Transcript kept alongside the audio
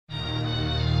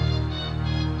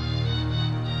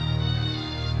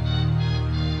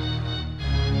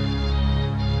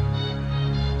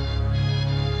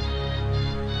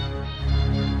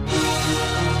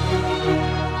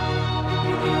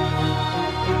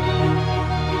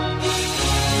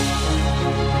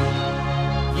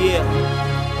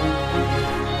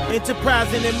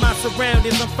Enterprising in my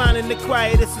surroundings, I'm finding the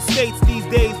quietest estates these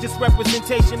days. Just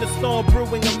representation of storm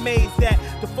brewing, amazed that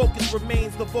the focus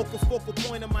remains the focal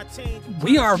point of my change.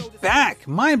 We are back,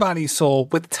 Mind, Body, Soul,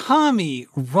 with Tommie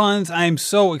Runz. I am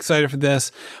so excited for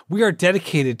this. We are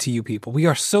dedicated to you people. We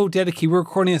are so dedicated. We're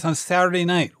recording this on Saturday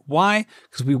night. Why?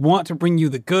 Because we want to bring you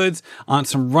the goods on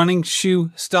some running shoe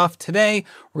stuff. Today,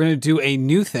 we're going to do a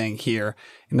new thing here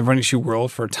in the running shoe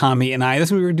world for Tommie and I. This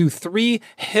is we're going to do 3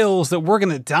 hills that we're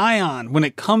going to die on when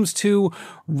it comes to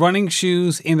running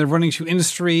shoes in the running shoe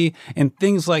industry and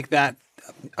things like that.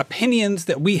 Opinions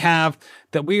that we have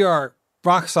that we are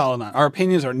rock solid on. Our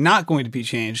opinions are not going to be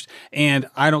changed. And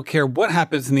I don't care what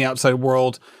happens in the outside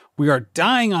world. We are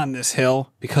dying on this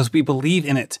hill because we believe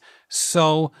in it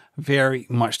so very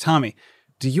much. Tommie,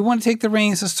 do you want to take the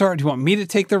reins to start? Do you want me to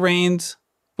take the reins?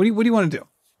 What do you want to do?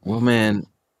 Well, man,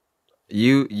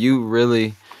 you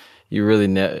really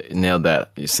nailed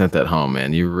that. You sent that home,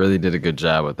 man. You really did a good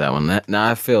job with that one. Now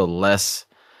I feel a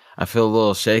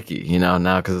little shaky,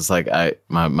 now because it's like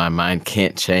my mind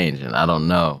can't change and I don't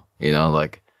know,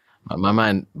 like my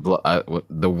mind,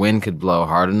 the wind could blow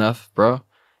hard enough, bro.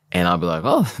 And I'll be like,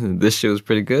 oh, this shoe is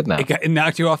pretty good now. It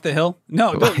knocked you off the hill?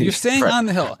 No, you're staying on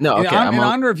the hill. No, okay. In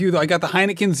honor of you, though, I got the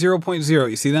Heineken 0.0.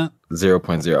 You see that?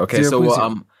 0.0. Okay,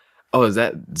 0.0. So is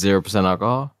that 0%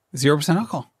 alcohol? 0%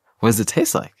 alcohol. What does it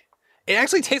taste like? It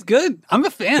actually tastes good. I'm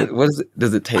a fan. What is it?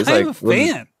 Does it taste like? I'm a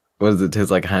fan. What does it taste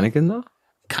like, Heineken though?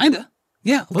 Kinda.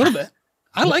 Yeah, a little bit.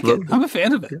 I like it. I'm a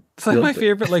fan of it. It's like my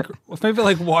favorite,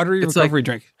 watery recovery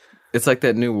drink. It's like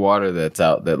that new water that's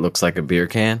out that looks like a beer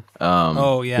can.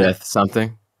 Oh yeah, Death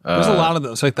something. There's a lot of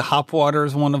those. Like the hop water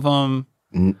is one of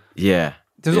them. Yeah.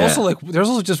 There's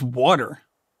also just water.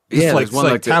 Just there's one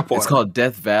like tap water. It's called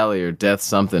Death Valley or Death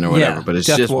something or whatever, but it's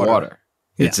just water.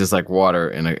 Yeah. It's just like water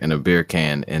in a beer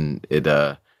can, and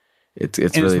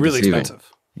it's really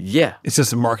expensive. Yeah, it's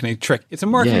just a marketing trick. It's a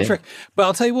marketing trick. But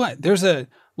I'll tell you what.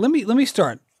 Let me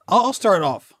start. I'll start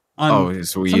off on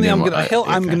something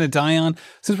I'm gonna die on.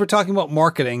 Since we're talking about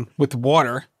marketing with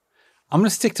water, I'm gonna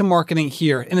stick to marketing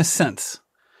here in a sense.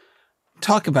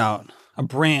 Talk about a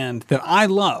brand that I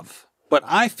love, but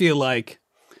I feel like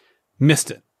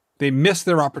missed it. They missed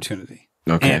their opportunity.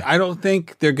 Okay. And I don't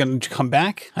think they're going to come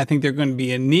back. I think they're going to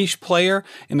be a niche player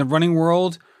in the running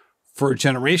world for a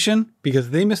generation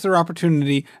because they missed their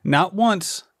opportunity not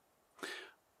once,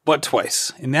 but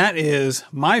twice. And that is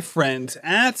my friends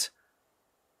at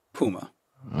Puma.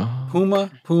 Oh.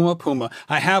 Puma.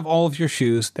 I have all of your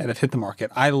shoes that have hit the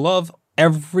market. I love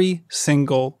every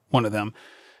single one of them.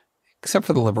 Except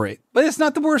for the Liberate. But it's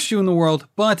not the worst shoe in the world,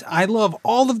 but I love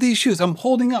all of these shoes. I'm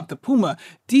holding up the Puma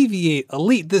Deviate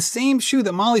Elite, the same shoe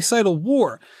that Molly Seidel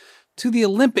wore to the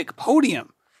Olympic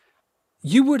podium.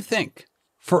 You would think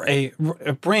for a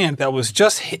brand that was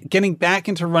just getting back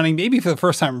into running, maybe for the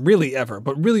first time really ever,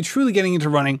 but really truly getting into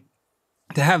running,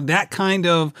 to have that kind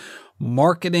of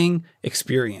marketing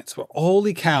experience. Well,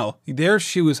 holy cow, their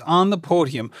shoe is on the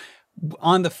podium,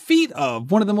 on the feet of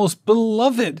one of the most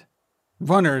beloved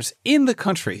runners in the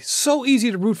country. So easy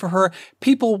to root for her.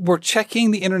 People were checking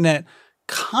the internet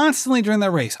constantly during that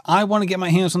race. I want to get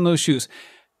my hands on those shoes.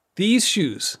 These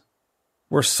shoes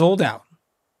were sold out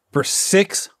for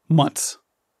 6 months,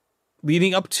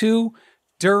 leading up to,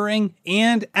 during,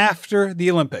 and after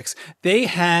the Olympics. They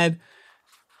had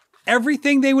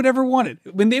everything they would ever wanted.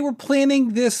 When they were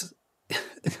planning this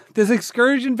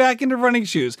excursion back into running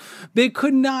shoes, they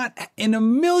could not in a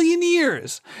million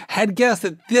years had guessed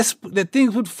that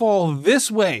things would fall this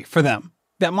way for them.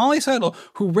 That Molly Seidel,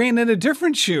 who ran in a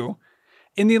different shoe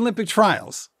in the Olympic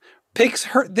trials, picks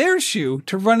their shoe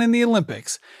to run in the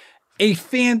Olympics. A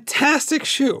fantastic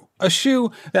shoe. A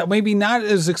shoe that maybe not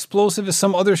as explosive as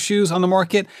some other shoes on the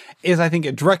market, is I think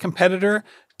a direct competitor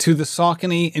to the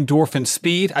Saucony Endorphin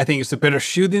Speed. I think it's a better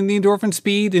shoe than the Endorphin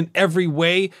Speed in every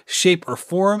way, shape, or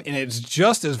form, and it's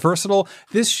just as versatile.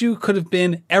 This shoe could have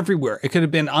been everywhere. It could have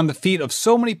been on the feet of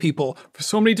so many people for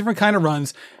so many different kind of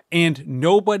runs, and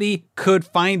nobody could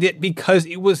find it because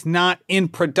it was not in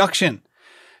production.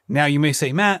 Now you may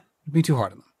say, Matt, you'd be too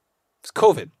hard on them. It's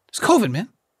COVID. It's COVID, man.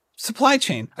 Supply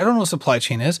chain. I don't know what supply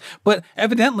chain is, but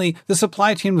evidently the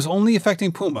supply chain was only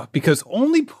affecting Puma because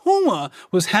only Puma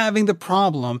was having the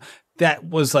problem that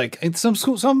was like,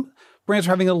 some brands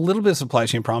were having a little bit of supply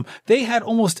chain problem. They had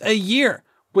almost a year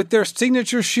with their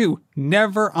signature shoe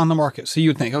never on the market. So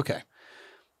you'd think, okay,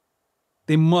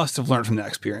 they must have learned from that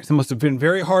experience. It must have been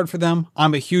very hard for them.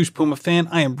 I'm a huge Puma fan.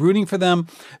 I am rooting for them.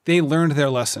 They learned their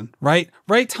lesson, right?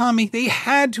 Right, Tommie? They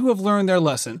had to have learned their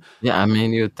lesson. Yeah, I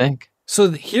mean, you would think.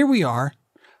 So here we are.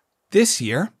 This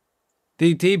year,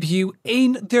 they debut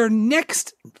their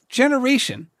next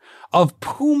generation of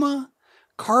Puma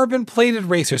carbon plated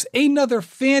racers. Another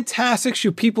fantastic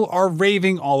shoe. People are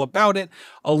raving all about it.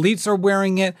 Elites are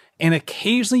wearing it, and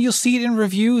occasionally you'll see it in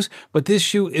reviews, but this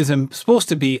shoe is supposed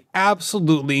to be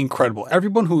absolutely incredible.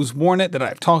 Everyone who's worn it that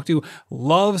I've talked to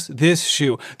loves this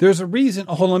shoe. There's a reason.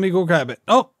 Oh, hold on, let me go grab it.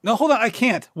 Oh, no, hold on. I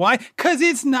can't. Why? Because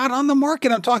it's not on the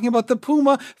market. I'm talking about the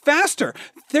Puma Faster.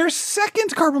 Their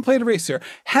second carbon plated racer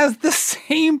has the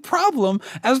same problem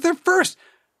as their first.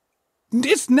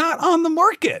 It's not on the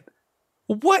market.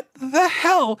 What the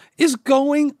hell is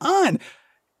going on?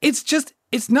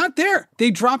 It's not there. They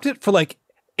dropped it for like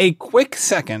a quick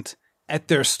second at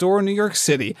their store in New York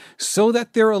City so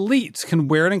that their elites can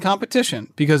wear it in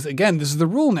competition. Because again, this is the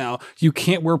rule now. You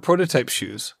can't wear prototype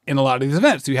shoes in a lot of these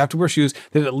events. You have to wear shoes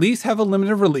that at least have a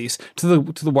limited release to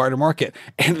the wider market.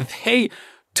 And they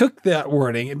took that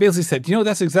wording and basically said,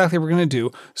 that's exactly what we're going to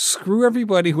do. Screw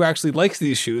everybody who actually likes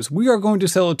these shoes. We are going to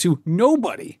sell it to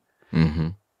nobody. Mm-hmm.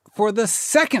 For the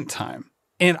second time.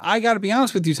 And I got to be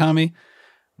honest with you, Tommie,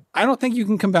 I don't think you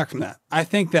can come back from that. I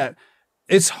think that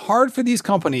it's hard for these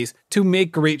companies to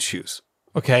make great shoes.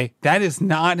 Okay. That is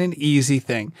not an easy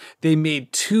thing. They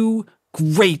made 2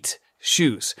 great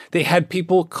shoes. They had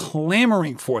people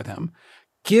clamoring for them.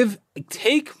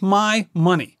 Take my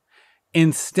money.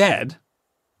 Instead,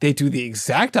 they do the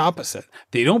exact opposite.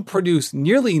 They don't produce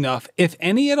nearly enough, if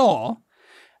any at all.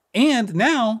 And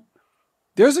now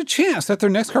there's a chance that their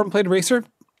next carbon plated racer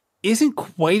isn't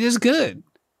quite as good.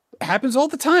 Happens all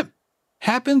the time.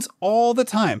 Happens all the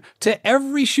time to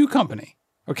every shoe company.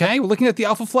 Okay? We're looking at the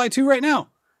Alpha Fly 2 right now,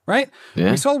 right?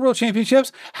 Yeah. We saw the World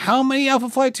Championships. How many Alpha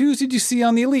Fly 2s did you see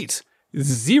on the Elites?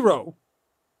 0.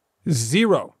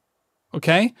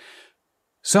 Okay?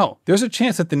 So there's a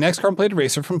chance that the next carbon plated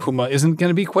racer from Puma isn't going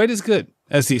to be quite as good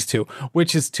as these 2,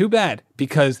 which is too bad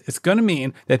because it's going to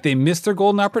mean that they missed their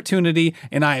golden opportunity,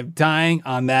 and I am dying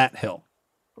on that hill.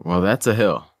 Well, that's a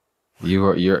hill.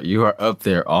 You are up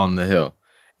there on the hill,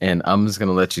 and I'm just going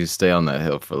to let you stay on that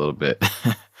hill for a little bit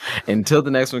until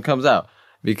the next one comes out,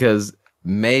 because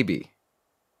maybe,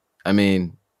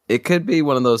 it could be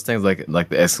one of those things like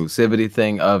the exclusivity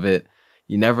thing of it.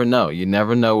 You never know. You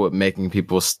never know what making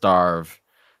people starve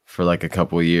for like a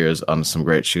couple of years on some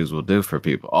great shoes will do for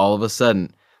people. All of a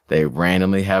sudden, they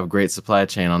randomly have great supply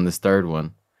chain on this third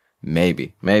one.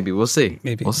 Maybe. We'll see.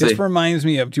 We'll see. This reminds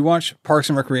me of, do you watch Parks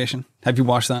and Recreation? Have you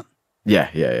watched that?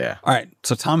 Yeah. All right.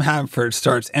 So Tom Haverford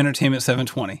starts Entertainment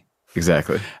 720.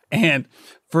 Exactly. And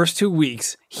first 2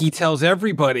 weeks, he tells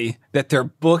everybody that they're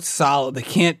booked solid. They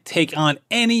can't take on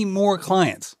any more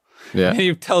clients. Yeah. And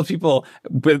he tells people,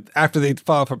 but after they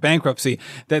file for bankruptcy,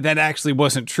 that actually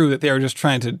wasn't true, that they were just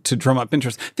trying to drum up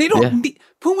interest. They don't need,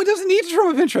 Puma doesn't need to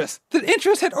drum up interest. The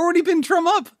interest had already been drum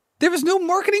up. There was no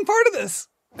marketing part of this.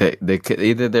 They could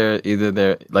either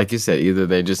they're like you said, either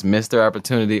they just missed their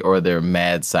opportunity or they're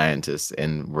mad scientists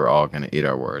and we're all going to eat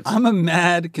our words. I'm a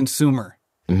mad consumer.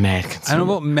 I don't know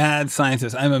about mad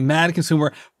scientist. I'm a mad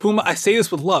consumer. Puma, I say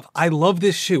this with love. I love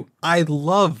this shoe.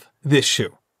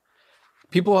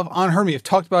 People have unheard me, have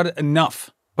talked about it enough,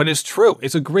 but it's true.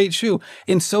 It's a great shoe.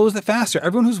 And so is the Faster.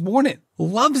 Everyone who's worn it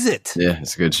loves it. Yeah,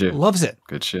 it's a good shoe. Loves it.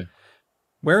 Good shoe.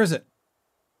 Where is it?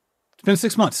 It's been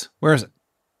 6 months. Where is it?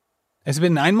 Has it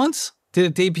been 9 months? Did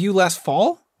it debut last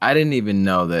fall? I didn't even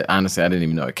know that. Honestly, I didn't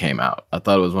even know it came out. I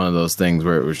thought it was one of those things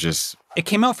where it was just... It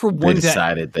came out for one day. They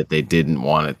decided that they didn't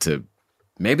want it to...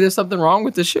 Maybe there's something wrong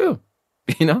with the shoe.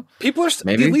 People are...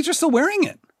 The elites are still wearing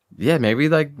it. Yeah, maybe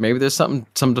there's some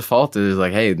default that is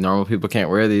like, hey, normal people can't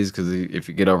wear these because if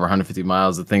you get over 150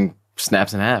 miles, the thing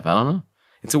snaps in half. I don't know.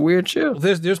 It's a weird shoe. Well,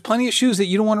 there's plenty of shoes that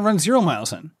you don't want to run 0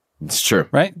 miles in. It's true.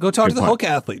 Right? Go talk to the Hulk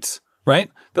athletes,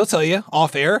 right? They'll tell you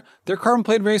off air, their carbon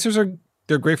plate racers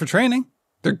they're great for training.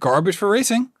 They're garbage for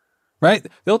racing, right?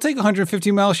 They'll take a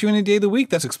 150-mile shoe any day of the week.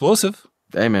 That's explosive.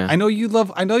 Hey man, I know you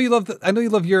love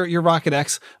your Rocket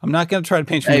X. I'm not going to try to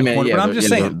paint you in the corner, but I'm just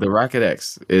saying the Rocket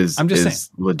X is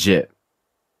legit.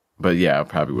 But yeah, I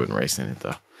probably wouldn't race in it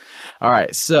though. All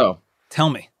right, so tell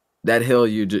me that hill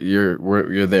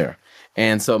you're there,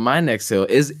 and so my next hill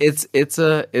is it's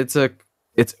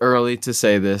early to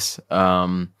say this,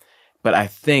 but I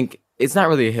think it's not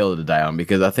really a hill to die on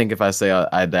because I think if I say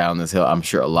I die on this hill, I'm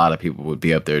sure a lot of people would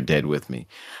be up there dead with me.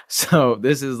 So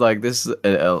this is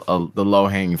the low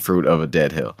hanging fruit of a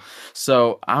dead hill.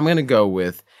 So I'm gonna go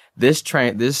with this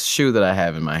shoe that I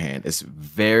have in my hand. It's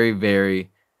very, very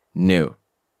new,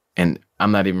 and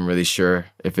I'm not even really sure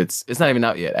if it's not even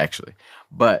out yet actually.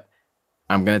 But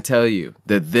I'm gonna tell you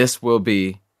that this will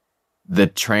be the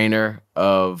trainer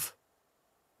of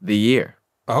the year.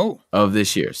 of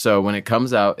this year. So when it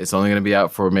comes out, it's only going to be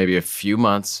out for maybe a few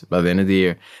months by the end of the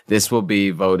year. This will be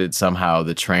voted somehow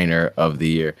the trainer of the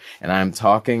year. And I'm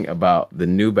talking about the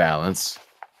New Balance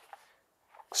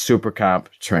Super Comp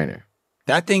trainer.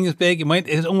 That thing is big.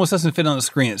 It almost doesn't fit on the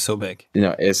screen. It's so big.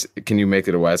 Can you make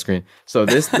it a widescreen? So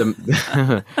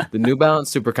the New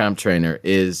Balance Super Comp trainer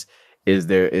is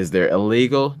their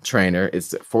illegal trainer.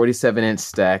 It's a 47-inch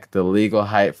stack. The legal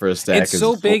height for a stack is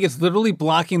so big, it's literally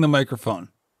blocking the microphone.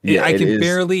 Yeah, I can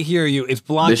barely hear you. It's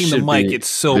blocking the mic. It's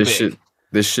so big.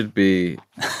 This should be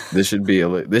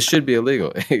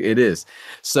illegal. It is.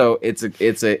 So it's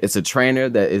a trainer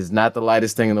that is not the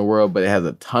lightest thing in the world, but it has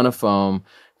a ton of foam,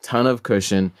 ton of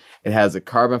cushion. It has a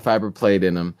carbon fiber plate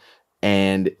in them,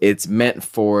 and it's meant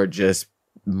for just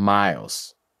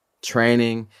miles.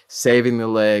 Training, saving the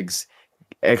legs,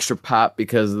 extra pop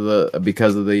because of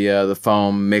the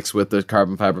foam mixed with the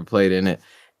carbon fiber plate in it,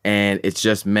 and it's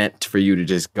just meant for you to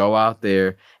just go out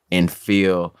there and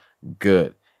feel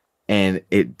good, and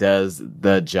it does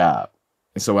the job.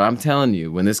 So what I'm telling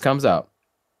you, when this comes out,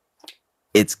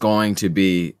 it's going to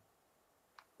be,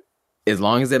 as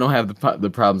long as they don't have the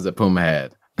problems that Puma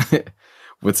had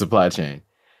with supply chain,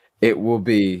 it will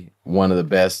be one of the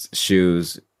best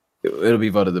shoes. It'll be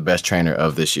voted the best trainer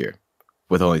of this year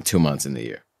with only 2 months in the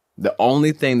year. The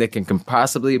only thing that can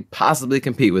possibly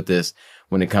compete with this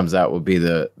when it comes out will be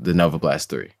the Nova Blast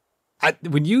 3.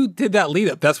 When you did that lead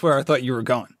up, that's where I thought you were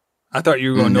going. I thought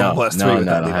you were going Nova Blast 3. No,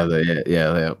 I don't have that.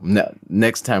 Yeah. No,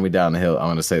 next time we down the hill, I'm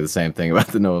going to say the same thing about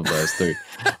the Nova Blast 3.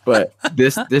 But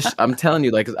this, I'm telling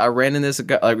you, like, I ran in this,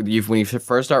 like, when you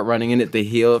first start running in it, the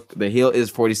heel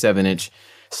is 47-inch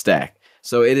stack.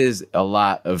 So it is a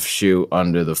lot of shoe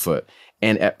under the foot.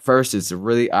 And at first it's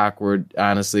really awkward,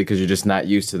 honestly, because you're just not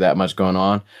used to that much going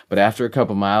on. But after a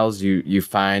couple miles, you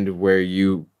find where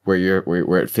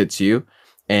it fits you.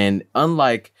 And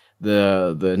unlike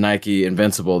the Nike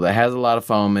Invincible that has a lot of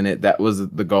foam in it, that was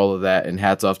the goal of that. And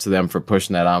hats off to them for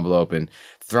pushing that envelope and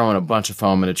throwing a bunch of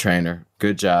foam in a trainer.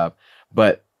 Good job.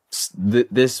 But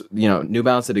this, New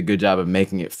Balance did a good job of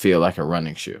making it feel like a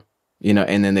running shoe.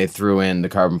 And then they threw in the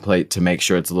carbon plate to make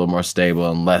sure it's a little more stable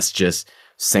and less just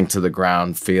sink to the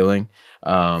ground feeling.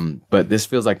 But this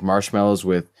feels like marshmallows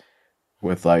with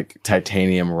like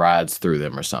titanium rods through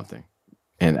them or something.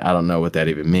 And I don't know what that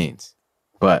even means.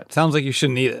 But sounds like you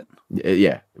shouldn't eat it.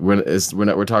 Yeah,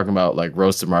 we're talking about like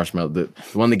roasted marshmallow, the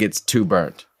one that gets too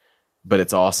burnt, but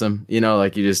it's awesome.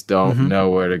 Like you just don't know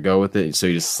where to go with it, so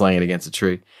you just sling it against a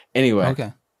tree. Anyway.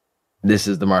 Okay. This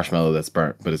is the marshmallow that's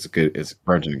burnt, but it's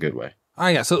burnt in a good way. Oh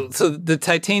yeah, so the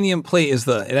titanium plate is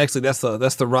that's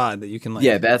the rod that you can like.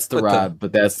 Yeah, that's the rod,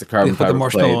 but that's the carbon fiber plate. Put the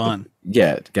marshmallow plate. on.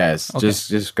 Yeah, guys, okay.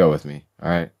 just go with me. All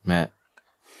right, Matt.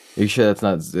 Are you sure that's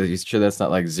not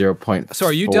like 0.4? So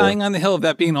are you dying on the hill of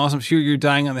that being an awesome shoe? You're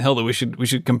dying on the hill that we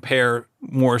should compare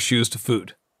more shoes to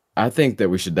food. I think that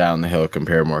we should die on the hill,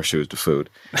 compare more shoes to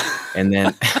food, and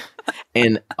then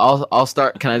and I'll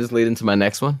start. Can I just lead into my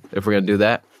next one if we're gonna do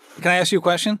that? Can I ask you a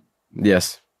question?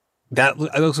 Yes. That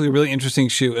looks like a really interesting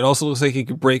shoe. It also looks like it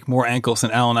could break more ankles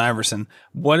than Allen Iverson.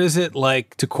 What is it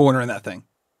like to corner in that thing?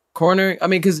 Cornering? I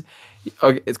mean, because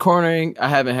it's cornering. I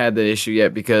haven't had that issue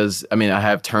yet because, I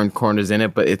have turned corners in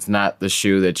it, but it's not the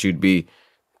shoe that you'd be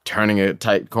turning a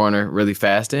tight corner really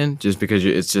fast in just because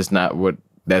it's just not what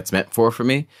that's meant for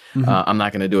me. Mm-hmm. I'm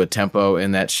not going to do a tempo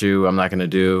in that shoe.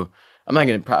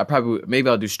 Maybe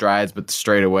I'll do strides, but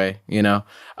straight away,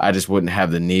 I just wouldn't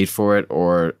have the need for it,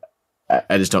 or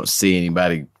I just don't see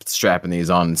anybody strapping these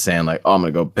on and saying like, oh, I'm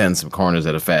going to go bend some corners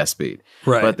at a fast speed.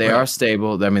 Right. But they are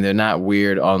stable. They're not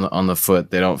weird on the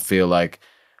foot. They don't feel like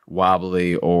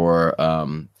wobbly or,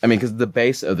 because the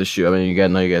base of the shoe, you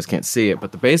guys can't see it,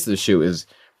 but the base of the shoe is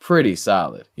pretty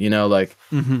solid,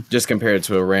 just compared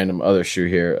to a random other shoe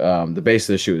here. The base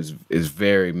of the shoe is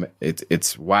very,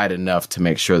 it's wide enough to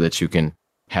make sure that you can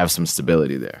have some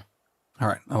stability there. All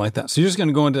right. I like that. So you're just going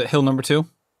to go into hill number 2?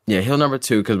 Yeah. Hill number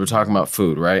 2, because we're talking about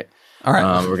food, right? All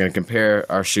right. We're going to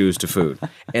compare our shoes to food.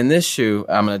 And this shoe,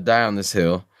 I'm going to die on this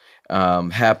hill,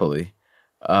 happily.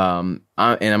 And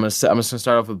I'm going to start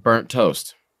off with burnt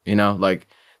toast, like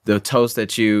the toast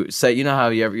that you say, how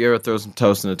you ever throw some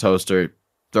toast in a toaster,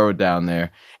 throw it down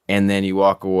there, and then you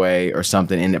walk away or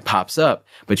something and it pops up,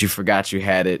 but you forgot you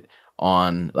had it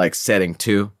on like setting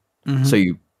 2. Mm-hmm. So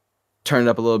you turn it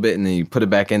up a little bit and then you put it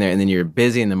back in there, and then you're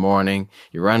busy in the morning,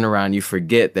 you're running around, you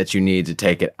forget that you need to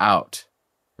take it out,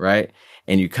 right?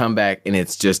 And you come back and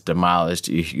it's just demolished.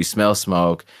 You smell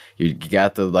smoke, you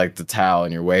got the towel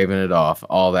and you're waving it off,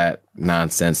 all that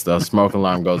nonsense. The smoke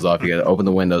alarm goes off, you got to open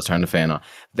the windows, turn the fan on.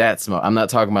 That smoke. I'm not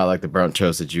talking about like the burnt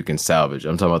toast that you can salvage.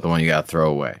 I'm talking about the one you got to throw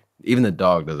away. Even the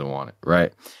dog doesn't want it,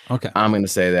 right? Okay. I'm going to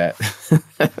say that.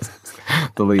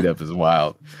 The lead up is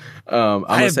wild. I'm I going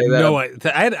to have say that. no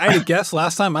idea. I had a guess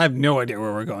last time. I have no idea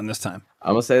where we're going this time.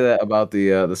 I'm going to say that about the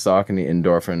Saucony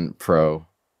Endorphin Pro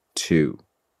 2.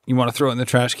 You want to throw it in the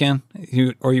trash can?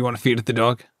 Or you want to feed it the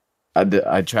dog?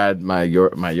 I tried my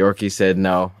Yorkie said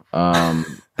no.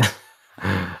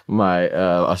 My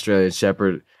Australian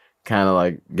Shepherd kind of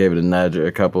like gave it a nudge or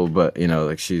a couple, but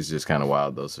like she's just kind of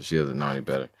wild though, so she doesn't know any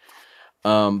better.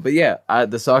 But yeah,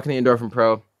 the Saucony Endorphin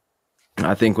Pro,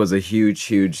 I think was a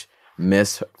huge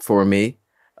miss for me.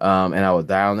 And I would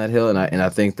die on that hill, and I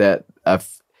think that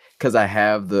because I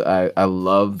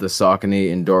love the Saucony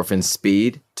Endorphin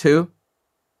Speed too.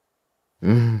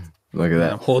 Look at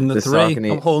that. I'm holding the 3.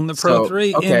 Saucony. I'm holding the Pro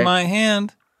 3 in my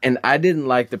hand. And I didn't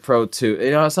like the Pro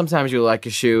 2. Sometimes you like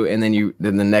a shoe and then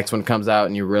the next one comes out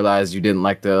and you realize you didn't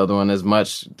like the other one as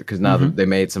much because now they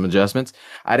made some adjustments.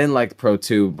 I didn't like the Pro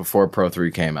 2 before Pro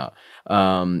 3 came out.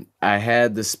 I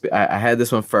had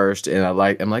this one first and I'm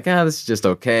like, this is just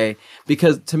okay.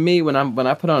 Because to me, when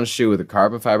I put on a shoe with a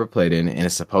carbon fiber plate in it and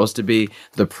it's supposed to be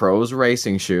the pros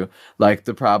racing shoe, like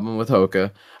the problem with Hoka,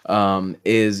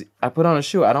 is I put on a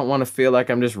shoe. I don't want to feel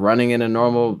like I'm just running in a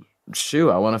normal shoe.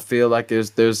 I want to feel like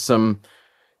there's some,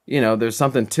 there's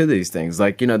something to these things.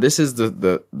 Like, this is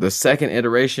the second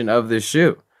iteration of this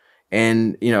shoe.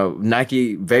 And,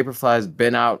 Nike Vaporfly's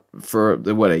been out for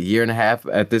a year and a half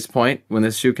at this point when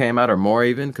this shoe came out, or more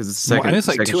even, because it's the second. And it's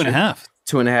like 2.5.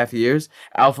 2.5 years.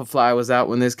 Alpha Fly was out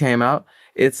when this came out.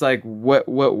 It's like, where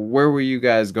were you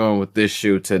guys going with this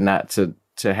shoe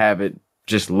to have it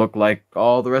just look like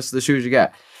all the rest of the shoes you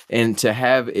got? And to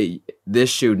have this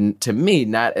shoe, to me,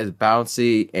 not as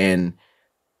bouncy and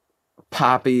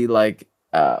poppy, like,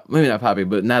 maybe not poppy,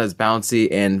 but not as bouncy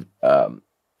and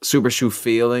super shoe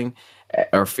feel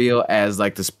as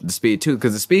like the Speed 2.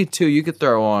 Because the Speed 2, you could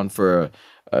throw on for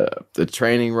the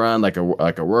training run, like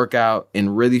a workout,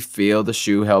 and really feel the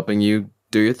shoe helping you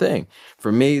do your thing.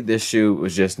 For me, this shoe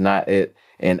was just not it.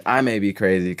 And I may be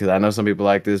crazy because I know some people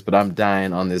like this, but I'm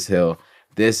dying on this hill.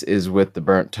 This is with the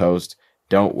burnt toast.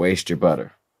 Don't waste your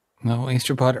butter. No, waste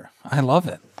your butter. I love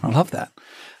it. I love that.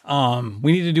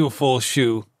 We need to do a full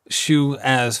shoe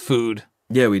as food.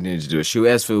 Yeah, we need to do a shoe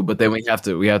as food, but then we have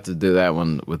to do that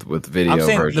one with video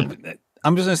version.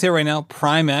 I'm just gonna say right now,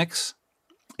 Prime X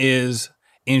is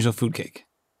Angel Food Cake.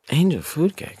 Angel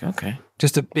Food Cake, okay.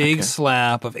 Just a big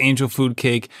slab of Angel Food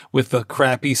Cake with the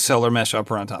crappy Cellar Mesh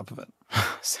upper on top of it.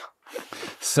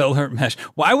 Cellar Mesh.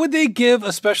 Why would they give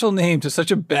a special name to such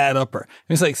a bad upper?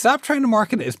 It's like, stop trying to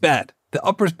market it. It's bad. The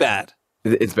upper's bad.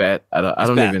 It's bad. I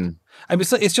don't even. I mean,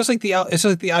 it's just like the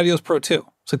Adios Pro 2.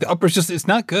 It's like the upper's it's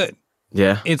not good.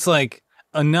 Yeah. It's like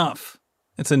enough.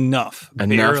 It's enough.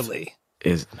 Barely.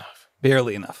 Is enough.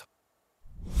 Barely enough.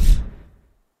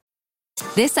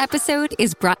 This episode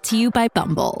is brought to you by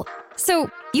Bumble.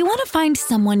 So, you want to find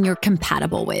someone you're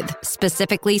compatible with,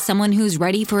 specifically someone who's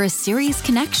ready for a serious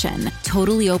connection,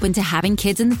 totally open to having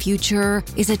kids in the future,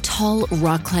 is a tall,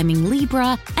 rock-climbing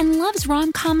Libra, and loves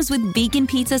rom-coms with vegan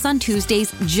pizzas on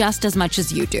Tuesdays just as much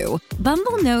as you do.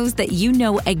 Bumble knows that you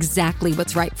know exactly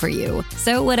what's right for you.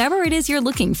 So whatever it is you're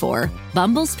looking for,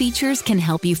 Bumble's features can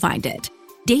help you find it.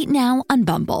 Date now on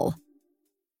Bumble.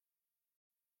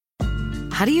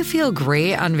 How do you feel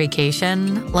great on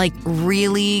vacation? Like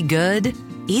really good?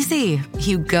 Easy.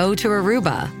 You go to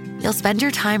Aruba. You'll spend your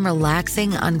time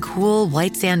relaxing on cool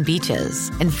white sand beaches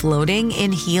and floating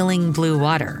in healing blue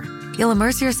water. You'll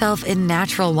immerse yourself in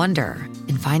natural wonder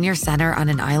and find your center on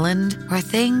an island where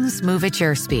things move at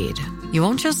your speed. You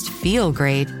won't just feel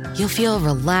great, you'll feel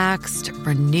relaxed,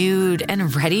 renewed,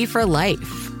 and ready for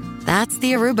life. That's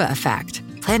the Aruba effect.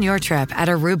 Plan your trip at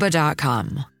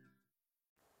Aruba.com.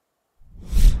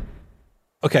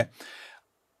 Okay.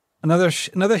 Another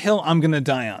hill I'm going to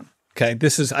die on. Okay.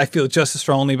 I feel just as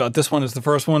strongly about this one as the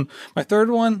first one. My third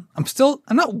one, I'm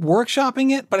not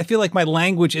workshopping it, but I feel like my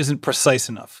language isn't precise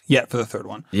enough yet for the third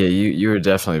one. Yeah, you were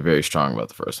definitely very strong about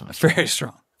the first one. Very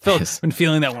strong. Been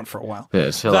feeling that one for a while. Yeah,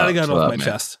 glad I got it off my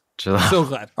chest. So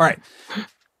glad. All right.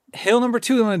 Hill number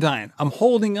 2 that I'm going to die on. I'm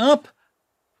holding up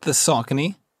the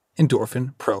Saucony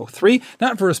Endorphin Pro 3,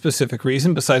 not for a specific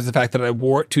reason besides the fact that I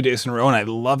wore it 2 days in a row and I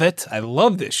love it. I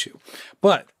love this shoe.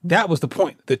 But that was the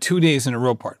point, the 2 days in a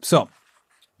row part. So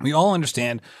we all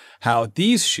understand how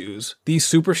these shoes, these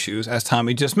super shoes, as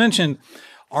Tommie just mentioned,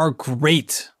 are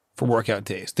great for workout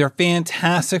days. They're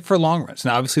fantastic for long runs.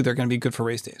 Now, obviously, they're going to be good for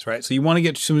race days, right? So you want to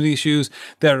get some of these shoes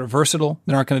that are versatile.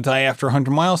 They're not going to die after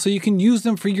 100 miles, so you can use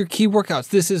them for your key workouts.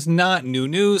 This is not new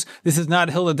news. This is not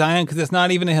a hill to die on because it's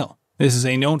not even a hill. This is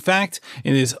a known fact.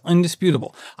 It is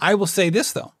indisputable. I will say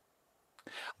this, though.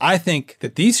 I think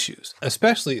that these shoes,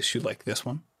 especially a shoe like this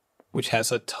one, which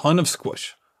has a ton of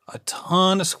squish,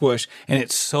 and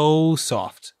it's so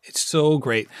soft. It's so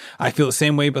great. I feel the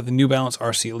same way about the New Balance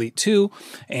RC Elite 2,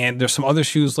 and there's some other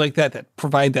shoes like that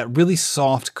provide that really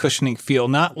soft cushioning feel,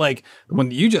 not like the one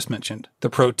that you just mentioned, the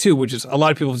Pro 2, which is a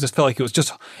lot of people just felt like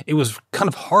it was kind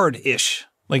of hard-ish.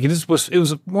 Like it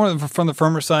was more from the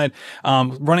firmer side,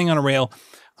 running on a rail.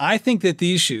 I think that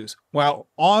these shoes, while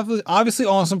obviously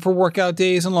awesome for workout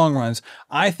days and long runs,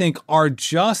 I think are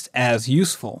just as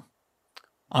useful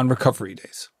on recovery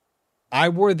days. I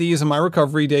wore these on my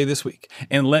recovery day this week,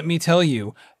 and let me tell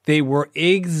you, they were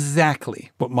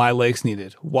exactly what my legs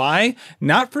needed. Why?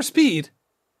 Not for speed.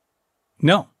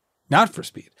 No, not for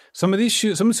speed. Some of these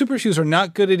shoes, some super shoes are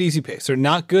not good at easy pace. They're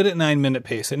not good at 9-minute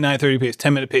pace, at 9:30 pace,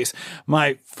 10-minute pace.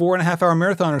 My 4.5-hour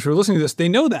marathoners who are listening to this, they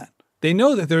know that. They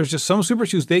know that there's just some super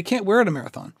shoes they can't wear at a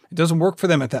marathon. It doesn't work for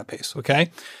them at that pace,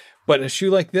 okay? But a shoe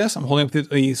like this, I'm holding up the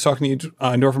Saucony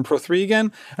Endorphin Pro 3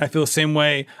 again. I feel the same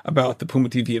way about the Puma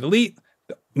TV8 Elite,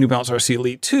 the New Balance RC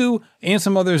Elite 2, and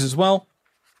some others as well.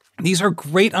 These are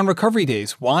great on recovery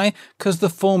days. Why? Because the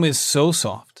foam is so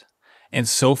soft and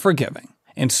so forgiving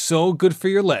and so good for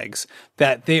your legs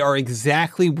that they are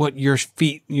exactly what your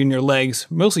feet and your legs,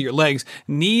 mostly your legs,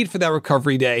 need for that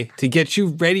recovery day to get you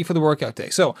ready for the workout day.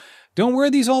 So don't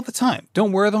wear these all the time.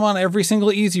 Don't wear them on every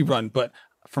single easy run. But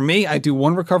for me, I do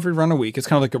one recovery run a week. It's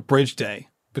kind of like a bridge day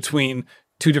between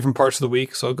two different parts of the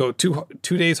week. So I'll go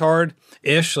two days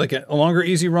hard-ish, like a longer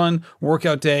easy run,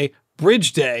 workout day,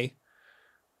 bridge day,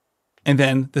 and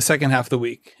then the second half of the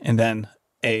week, and then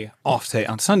a off day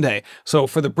on Sunday. So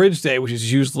for the bridge day, which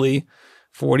is usually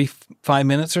 45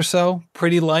 minutes or so,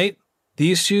 pretty light,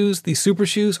 these shoes, these super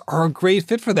shoes, are a great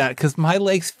fit for that because my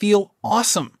legs feel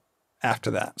awesome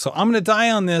after that. So I'm going to die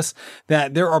on this,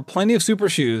 that there are plenty of super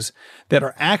shoes that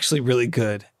are actually really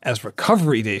good as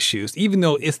recovery day shoes, even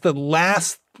though it's the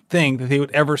last thing that they would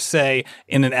ever say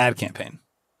in an ad campaign.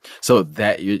 So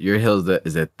that your hill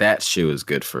is that shoe is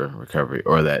good for recovery,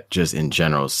 or that just in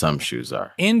general some shoes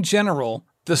are? In general,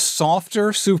 the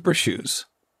softer super shoes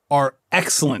are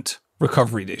excellent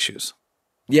recovery day shoes.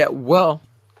 Yeah, well,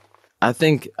 I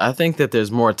think that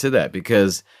there's more to that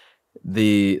because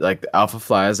the Alpha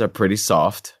Flies are pretty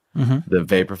soft. Mm-hmm. The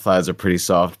Vapor Flies are pretty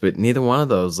soft, but neither one of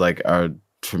those are,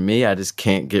 for me, I just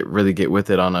can't get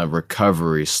with it on a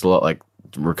recovery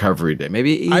day.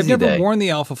 Maybe easy I've never day. worn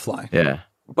the Alpha Fly. Yeah.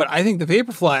 But I think the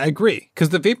Vaporfly, I agree, because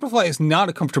the Vaporfly is not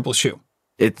a comfortable shoe.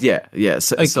 Yeah.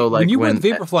 So when you wear the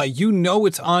Vaporfly, you know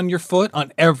it's on your foot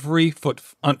on every foot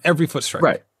strike.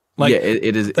 Right.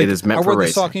 It is meant for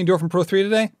racing. I wore the Saucony Endorphin Pro 3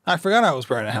 today. I forgot I was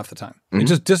wearing it half the time. Mm-hmm. It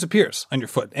just disappears on your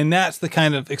foot, and that's the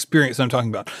kind of experience I'm talking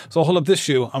about. So I'll hold up this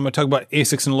shoe. I'm going to talk about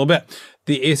Asics in a little bit.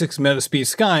 The Asics Metaspeed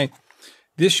Sky.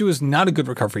 This shoe is not a good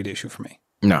recovery day shoe for me.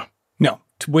 No,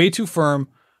 way too firm.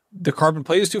 The carbon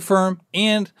plate is too firm,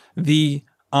 and the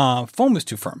foam is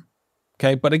too firm.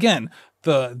 Okay, but again,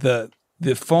 the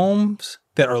foams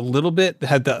that are a little bit that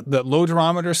had the low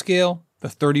durometer scale, the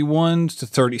 31s to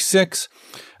 36,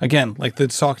 again, like the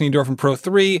Saucony Endorphin Pro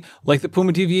 3, like the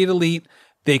Puma TV8 Elite,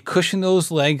 they cushion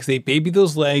those legs, they baby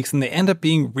those legs, and they end up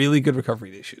being really good recovery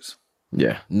day shoes.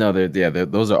 Yeah, no,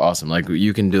 those are awesome. Like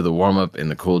you can do the warm up and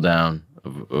the cool down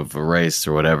of a race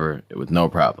or whatever with no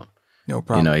problem. No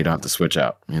problem. You don't have to switch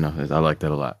out. I like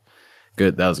that a lot.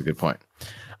 Good, that was a good point.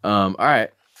 All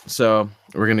right, so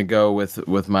we're gonna go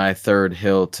with my third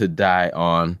hill to die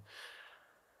on.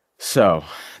 So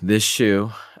this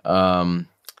shoe, we're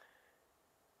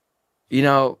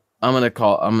gonna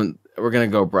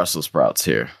go Brussels sprouts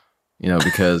here,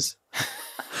 because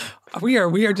we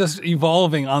are just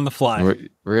evolving on the fly.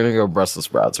 We're gonna go Brussels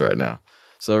sprouts right now.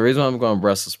 So the reason why I'm going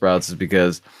Brussels sprouts is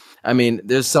because,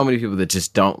 there's so many people that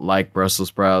just don't like Brussels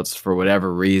sprouts for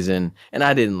whatever reason. And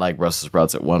I didn't like Brussels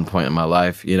sprouts at one point in my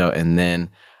life, and then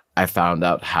I found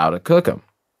out how to cook them,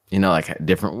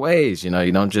 different ways. You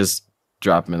don't just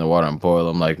drop them in the water and boil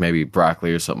them like maybe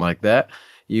broccoli or something like that.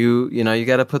 You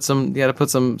got to put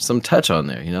some touch on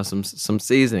there, some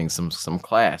seasoning, some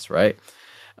class, right?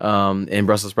 And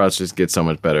Brussels sprouts just get so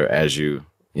much better as you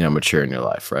mature in your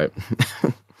life, right?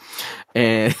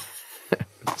 And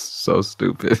so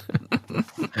stupid.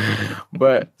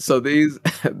 But so these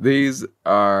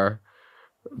are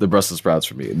the Brussels sprouts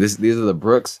for me. These are the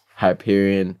Brooks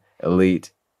Hyperion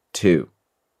Elite 2.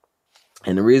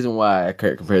 And the reason why I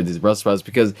compared these Brussels sprouts is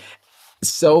because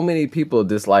so many people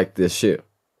dislike this shoe.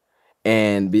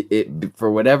 And for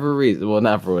whatever reason, well,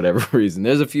 not for whatever reason,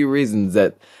 there's a few reasons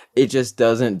that it just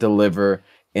doesn't deliver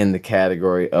in the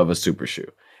category of a super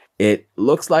shoe. It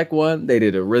looks like one. They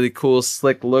did a really cool,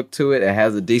 slick look to it. It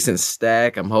has a decent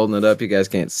stack. I'm holding it up. You guys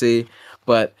can't see.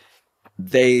 but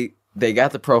they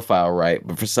got the profile right.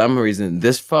 But for some reason,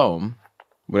 this foam,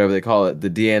 whatever they call it, the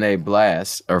DNA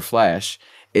blast or flash,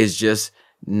 is just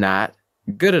not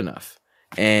good enough.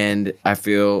 And I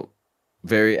feel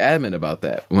very adamant about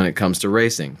that when it comes to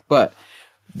racing. But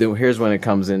then here's when it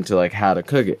comes into like how to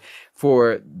cook it.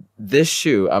 For this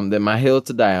shoe, that my hill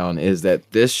to die on is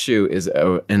that this shoe is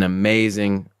an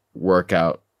amazing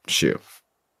workout shoe.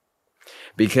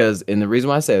 And the reason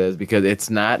why I say that is because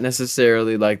it's not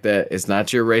necessarily like that. It's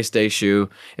not your race day shoe.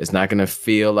 It's not going to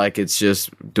feel like it's just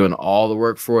doing all the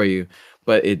work for you,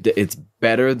 but it's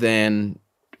better than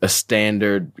a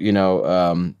standard,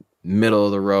 middle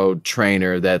of the road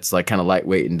trainer that's like kind of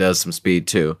lightweight and does some speed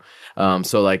too.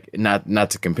 So like not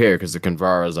to compare, because the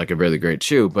Convara is like a really great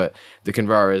shoe, but the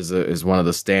Convara is one of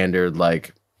the standard,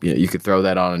 like, you could throw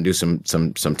that on and do some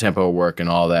tempo work and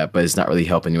all that, but it's not really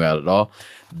helping you out at all.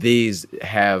 These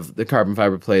have the carbon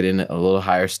fiber plate in it, a little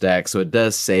higher stack, so it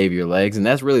does save your legs, and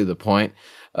that's really the point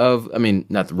of,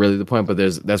 not really the point, but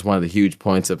that's one of the huge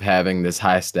points of having this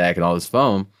high stack and all this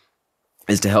foam,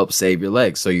 is to help save your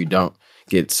legs so you don't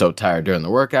get so tired during the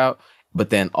workout,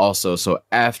 but then also so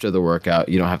after the workout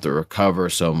you don't have to recover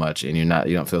so much, and you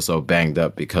don't feel so banged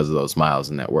up because of those miles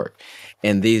and that work.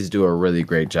 And these do a really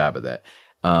great job of that.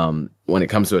 When it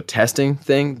comes to a testing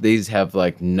thing, these have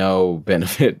like no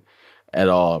benefit at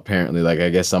all, apparently. Like, I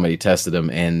guess somebody tested them,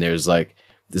 and there's like,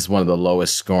 this is one of the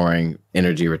lowest scoring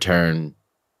energy return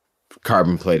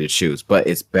carbon plated shoes, but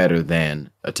it's better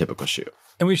than a typical shoe.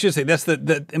 And we should say that's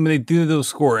when they do those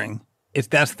scoring,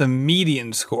 that's the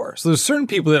median score. So there's certain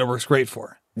people that it works great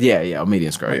for. Yeah, a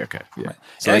median score. Right. Okay, yeah. Right.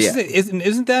 So yeah,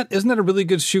 isn't that a really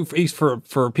good shoe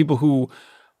for people who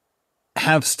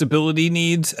have stability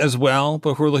needs as well,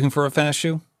 but who are looking for a fast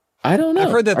shoe? I don't know.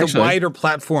 I've heard that the wider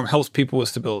platform helps people with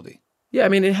stability. Yeah,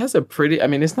 it has a pretty,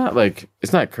 it's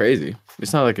not crazy.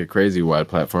 It's not like a crazy wide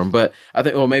platform, but I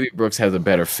think, maybe Brooks has a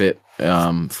better fit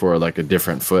for like a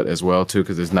different foot as well too,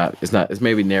 because it's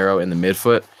maybe narrow in the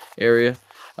midfoot area,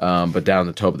 but down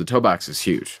the toe box is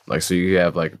huge. Like, so you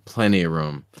have like plenty of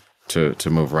room to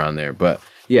move around there. But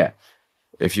yeah,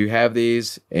 if you have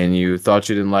these and you thought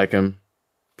you didn't like them,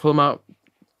 pull them out,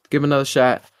 give them another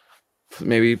shot.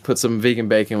 Maybe put some vegan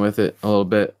bacon with it a little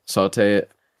bit, saute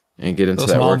it, and get into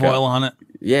that workout. Olive oil on it.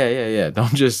 Yeah.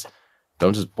 Don't just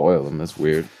boil them. That's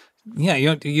weird. Yeah,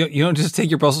 you don't just take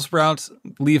your Brussels sprouts,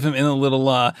 leave them in a little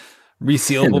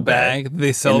resealable bag.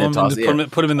 They sell them and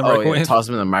just put them in the microwave. Yeah, toss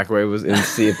them in the microwave and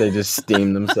see if they just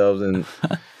steam themselves. And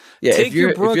yeah, take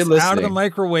your Brooks out of the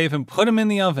microwave and put them in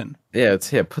the oven. Yeah,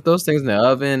 put those things in the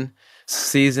oven.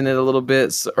 Season it a little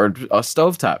bit, or a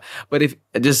stovetop. But if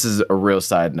just as a real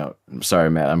side note, I'm sorry,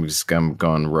 Matt, I'm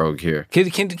going rogue here.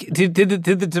 Did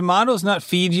the D'Amato's not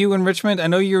feed you in Richmond? I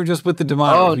know you were just with the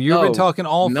D'Amato's. You've been talking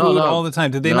food all the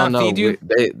time. Did they not feed you?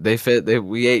 They fed.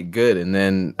 We ate good, and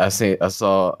then I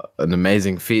saw an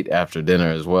amazing feat after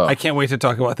dinner as well. I can't wait to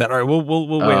talk about that. All right, we'll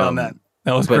wait on that.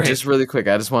 That was great. But just really quick,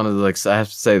 I just wanted to I have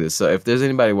to say this. So if there's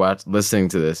anybody listening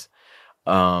to this,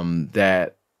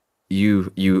 that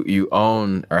you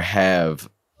own or have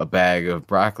a bag of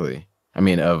broccoli,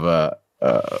 of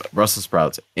Brussels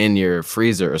sprouts in your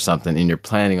freezer or something, and you're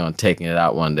planning on taking it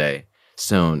out one day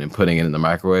soon and putting it in the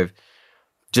microwave,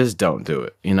 just don't do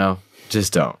it.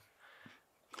 Just don't.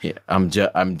 Yeah, I'm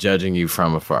judging you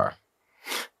from afar.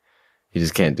 You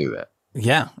just can't do that.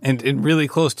 Yeah, and really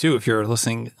close too if you're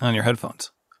listening on your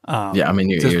headphones. Your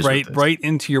just ears right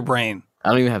into your brain. I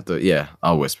don't even have to. Yeah,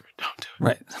 I'll whisper. Don't do it.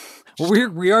 Right.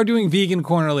 Well, we are doing vegan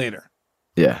corner later.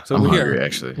 Yeah, so I'm hungry,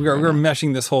 actually. We're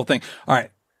meshing this whole thing. All right.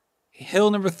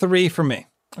 Hill number 3 for me.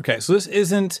 Okay, so this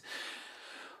isn't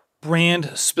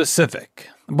brand specific,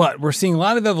 but we're seeing a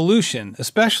lot of evolution,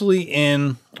 especially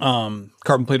in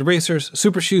carbon plated racers,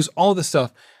 super shoes, all this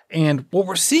stuff. And what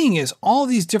we're seeing is all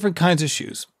these different kinds of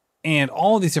shoes and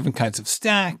all these different kinds of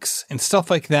stacks and stuff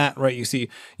like that, right? You see,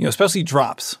 especially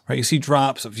drops, right? You see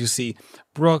drops you see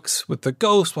Brooks with the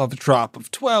Ghost will have a drop of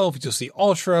 12. You'll see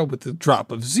Ultra with the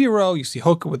drop of 0. You see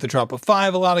Hoka with the drop of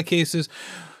 5 a lot of cases.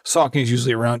 Saucony is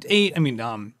usually around 8.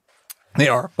 They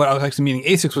are, but I was actually meaning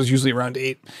ASICS was usually around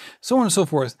 8, so on and so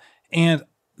forth. And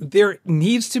there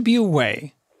needs to be a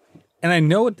way, and I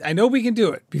know we can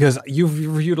do it because you've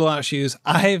reviewed a lot of shoes.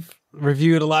 I've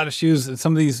reviewed a lot of shoes, and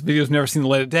some of these videos never seen the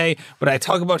light of day, but I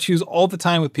talk about shoes all the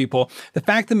time with people. The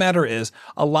fact of the matter is,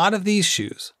 a lot of these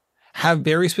shoes have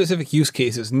very specific use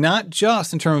cases, not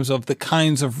just in terms of the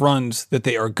kinds of runs that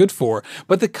they are good for,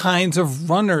 but the kinds of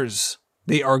runners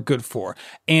they are good for.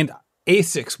 And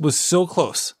ASICS was so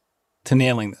close to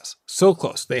nailing this. So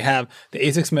close. They have the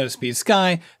ASICS Metaspeed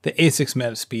Sky, the ASICS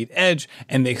Metaspeed Edge,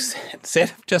 and they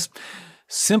instead of just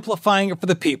simplifying it for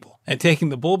the people, at taking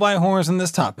the bull by horns on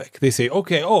this topic. They say,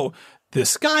 okay, the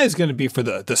sky is going to be for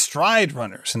the stride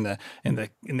runners, and the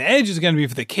edge is going to be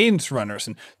for the cadence runners.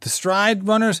 And the stride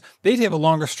runners, they have a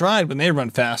longer stride when they run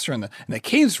faster, and the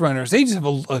cadence runners, they just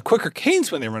have a quicker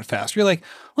cadence when they run faster. You're like,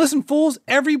 listen, fools,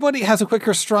 everybody has a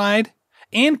quicker stride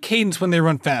and cadence when they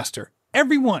run faster.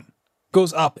 Everyone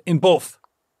goes up in both.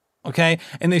 Okay,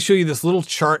 and they show you this little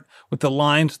chart with the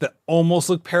lines that almost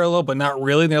look parallel, but not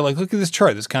really. They're like, look at this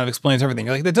chart. This kind of explains everything.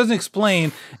 You're like, that doesn't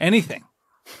explain anything.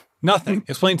 Nothing.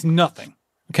 Explains nothing.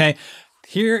 Okay.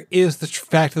 Here is the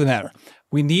fact of the matter.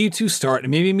 We need to start, and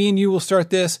maybe me and you will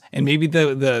start this, and maybe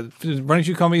the running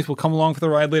shoe companies will come along for the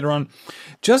ride later on.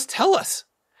 Just tell us,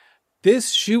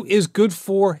 this shoe is good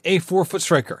for a 4-foot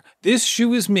striker. This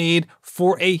shoe is made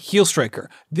for a heel striker.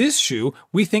 This shoe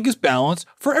we think is balanced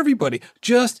for everybody.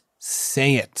 Just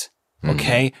say it.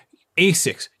 Okay.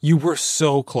 Asics, you were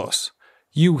so close.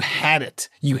 You had it.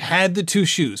 You had the two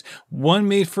shoes, one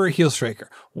made for a heel striker,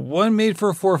 one made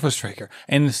for a 4-foot striker.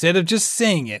 And instead of just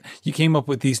saying it, you came up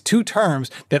with these two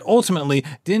terms that ultimately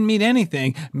didn't mean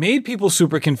anything, made people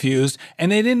super confused,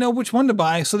 and they didn't know which one to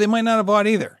buy, so they might not have bought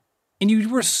either. And you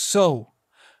were so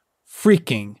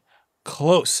freaking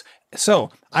close.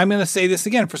 So I'm going to say this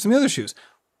again for some other shoes.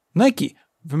 Nike,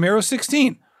 Vomero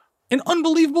 16, an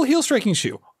unbelievable heel striking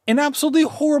shoe, an absolutely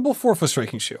horrible 4-foot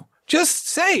striking shoe. Just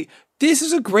say, this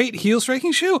is a great heel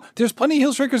striking shoe. There's plenty of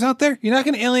heel strikers out there. You're not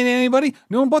going to alienate anybody.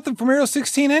 No one bought the Vomero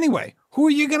 16 anyway. Who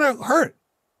are you going to hurt?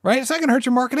 Right? It's not going to hurt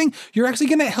your marketing. You're actually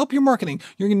going to help your marketing.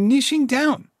 You're niching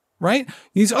down, right?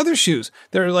 These other shoes,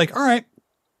 they're like, all right,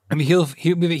 I have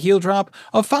a heel drop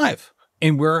of 5.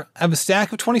 And I have a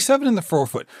stack of 27 in the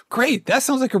 4-foot. Great. That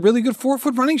sounds like a really good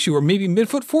 4-foot running shoe, or maybe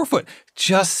mid-foot 4-foot.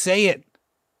 Just say it.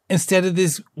 Instead of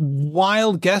these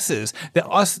wild guesses that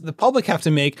us, the public, have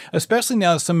to make, especially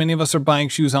now that so many of us are buying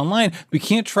shoes online. We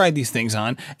can't try these things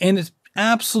on, and it's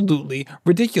absolutely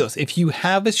ridiculous. If you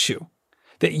have a shoe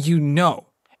that you know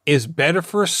is better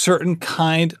for a certain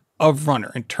kind of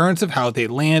runner in terms of how they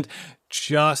land,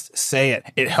 just say it.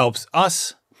 It helps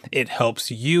us. It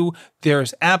helps you.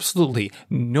 There's absolutely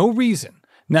no reason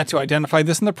not to identify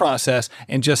this in the process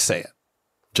and just say it.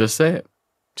 Just say it.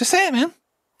 Just say it, man.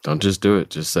 Don't just do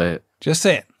it. Just say it. Just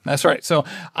say it. That's right. So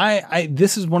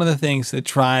this is one of the things that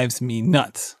drives me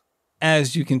nuts,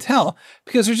 as you can tell,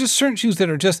 because there's just certain shoes that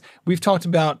are just, we've talked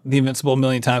about the Invincible a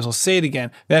million times. I'll say it again.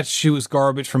 That shoe is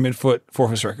garbage for mid-foot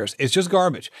 4-foot strikers. It's just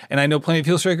garbage. And I know plenty of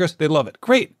heel strikers. They love it.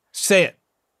 Great. Say it.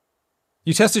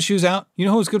 You test the shoes out. You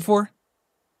know who it's good for?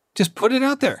 Just put it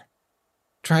out there.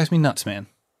 Drives me nuts, man.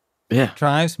 Yeah.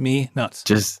 Drives me nuts.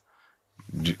 Just.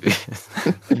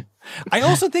 I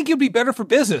also think it would be better for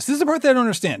business. This is the part that I don't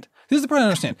understand.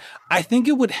 I think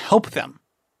it would help them,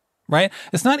 right?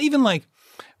 It's not even like,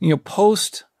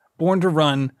 post Born to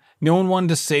Run, no one wanted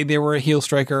to say they were a heel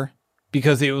striker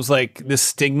because it was like this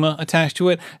stigma attached to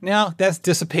it. Now that's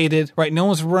dissipated, right? No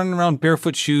one's running around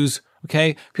barefoot shoes,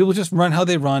 okay? People just run how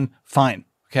they run, fine,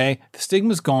 okay? The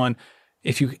stigma's gone.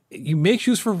 If you make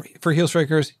shoes for heel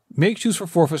strikers, make shoes for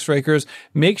 4-foot strikers,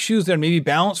 make shoes that are maybe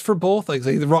balanced for both, like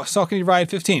say the Saucony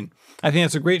Ride 15. I think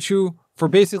that's a great shoe for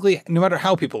basically no matter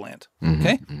how people land.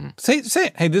 Okay? Mm-hmm. Say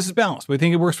it. Hey, this is balanced. We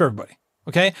think it works for everybody.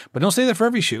 Okay? But don't say that for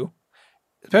every shoe,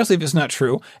 especially if it's not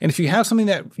true. And if you have something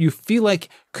that you feel like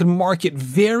could market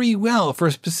very well for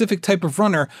a specific type of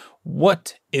runner,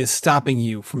 what is stopping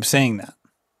you from saying that?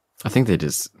 I think they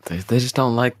just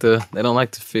don't like they don't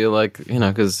like to feel like,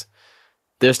 because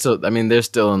they're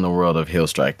still in the world of heel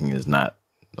striking is not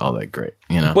all that great,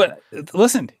 But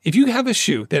listen, if you have a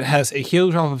shoe that has a heel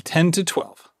drop of 10 to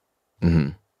 12,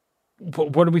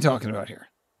 what are we talking about here?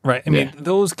 Right? I mean,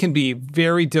 those can be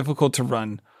very difficult to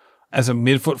run as a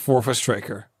mid-foot 4-foot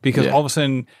striker because all of a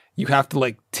sudden you have to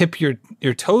like tip your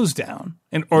toes down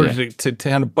in order to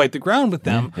kind of bite the ground with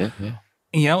them.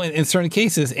 In certain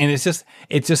cases, and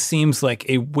it just seems like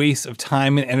a waste of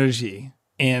time and energy.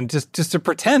 And just to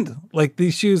pretend like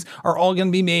these shoes are all going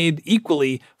to be made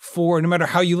equally for no matter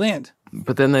how you land.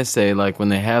 But then they say like when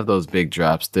they have those big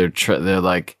drops, they'll say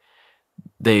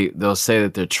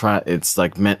that they're trying. It's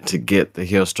like meant to get the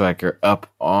heel striker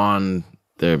up on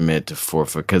their mid to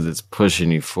 4-foot because it's pushing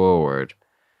you forward.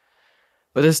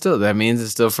 But that means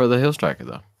it's still for the heel striker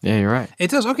though. Yeah, you're right.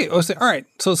 It does. Okay. All right.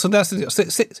 So that's the deal.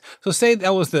 Say that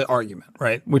was the argument,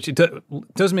 right? Which it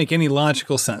doesn't make any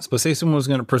logical sense. But say someone was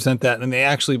going to present that and they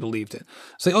actually believed it.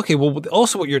 Say, okay, well,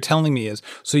 also what you're telling me is,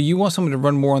 so you want someone to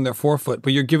run more on their 4-foot,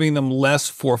 but you're giving them less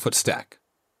 4-foot stack.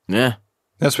 Yeah.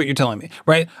 That's what you're telling me,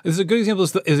 right? This is a good example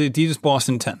is Adidas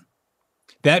Boston 10.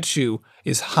 That shoe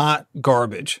is hot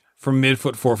garbage for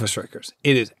mid-foot 4-foot strikers.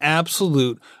 It is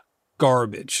absolute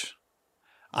garbage.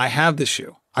 I have this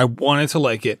shoe. I wanted to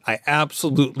like it. I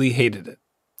absolutely hated it.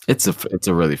 It's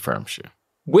a really firm shoe.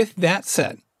 With that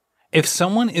said, if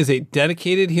someone is a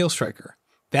dedicated heel striker,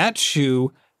 that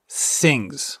shoe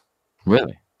sings.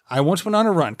 Really? I once went on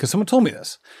a run because someone told me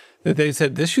this, that they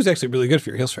said, this shoe's actually really good for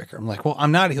your heel striker. I'm like, well,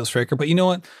 I'm not a heel striker, but you know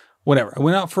what? Whatever. I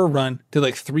went out for a run, did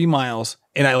like 3 miles,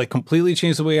 and I like completely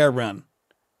changed the way I run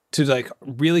to like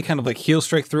really kind of like heel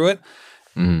strike through it.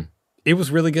 Mm-hmm. It was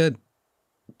really good.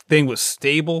 Thing was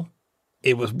stable.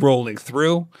 It was rolling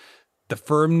through. The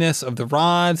firmness of the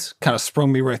rods kind of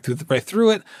sprung me right through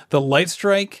it. The light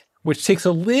strike, which takes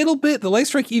a little bit, the light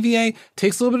strike EVA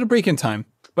takes a little bit of break-in time,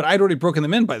 but I'd already broken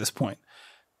them in by this point.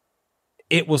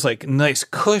 It was like nice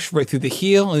cush right through the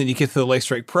heel, and then you get to the Light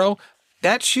Strike Pro.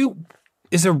 That shoe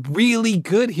is a really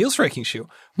good heel striking shoe.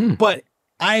 But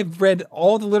I've read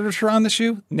all the literature on the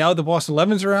shoe. Now the Boston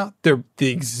 11s are out. They're the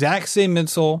exact same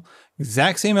midsole,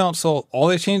 exact same outsole. All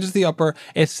they change is the upper.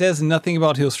 It says nothing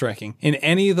about heel striking in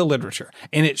any of the literature.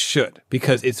 And it should,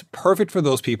 because it's perfect for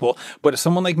those people. But if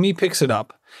someone like me picks it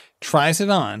up, tries it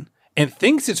on, and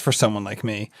thinks it's for someone like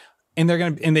me, and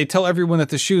they tell everyone that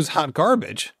the shoe's hot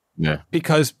garbage. Yeah.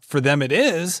 Because for them it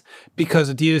is,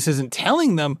 because Adidas isn't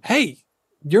telling them, hey,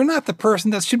 you're not the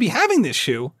person that should be having this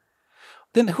shoe,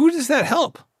 then who does that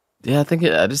help? Yeah,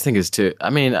 I just think it's too. I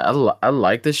mean, I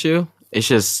like the shoe. It's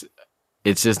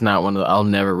just not one of I'll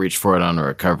never reach for it on a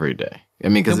recovery day. I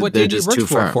mean, because they're just too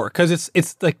firm. Because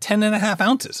it's like 10.5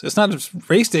 ounces. It's not a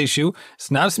race day shoe.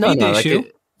 It's not a speed day shoe.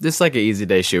 It's like an easy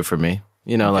day shoe for me.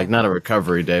 You know, like not a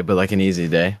recovery day, but like an easy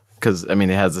day. Because, I mean,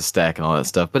 it has a stack and all that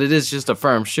stuff, but it is just a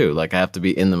firm shoe. Like, I have to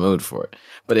be in the mood for it.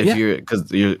 But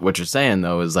if what you're saying,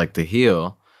 though, is like the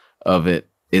heel of it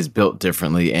is built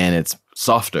differently and it's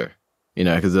softer, you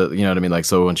know, because, you know what I mean? Like,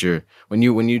 so when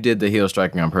you did the heel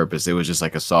striking on purpose, it was just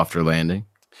like a softer landing.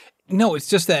 No, it's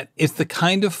just that it's the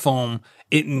kind of foam,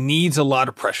 it needs a lot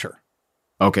of pressure.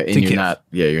 Okay, and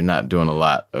you're not doing a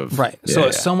lot of... Right. So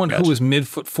as someone who was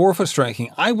mid-foot, forefoot striking,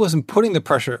 I wasn't putting the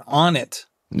pressure on it.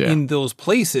 In those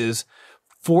places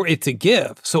for it to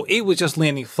give. So it was just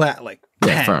landing flat, like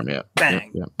bang, firm,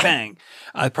 bang, bang.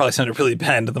 I probably sounded really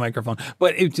bad into the microphone,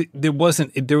 but there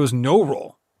was no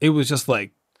roll. It was just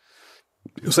like,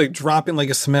 it was like dropping like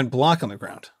a cement block on the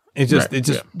ground. It just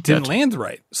didn't land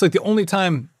right. It's like the only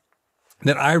time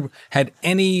that I had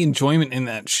any enjoyment in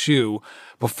that shoe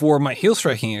before my heel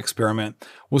striking experiment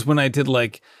was when I did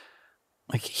like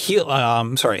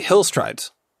hill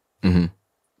strides. Mm-hmm.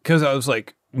 Because I was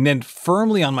like, then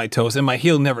firmly on my toes and my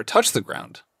heel never touched the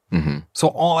ground. Mm-hmm. So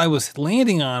all I was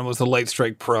landing on was the Light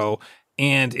Strike Pro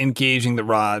and engaging the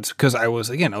rods because I was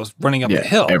running up the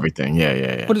hill. Everything.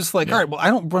 Yeah. But it's like, all right, well,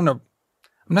 I'm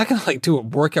not going to like do a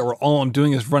workout where all I'm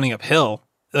doing is running uphill.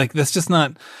 Like that's just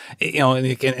not, you know,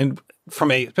 and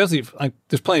from especially like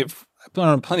there's I've been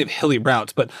on plenty of hilly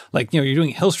routes, but like, you know, you're doing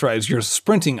hill strides, you're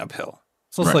sprinting uphill.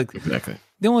 So it's like, exactly.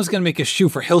 No one's going to make a shoe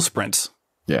for hill sprints.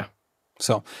 Yeah.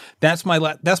 So that's my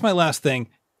last thing.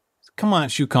 Come on,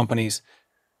 shoe companies.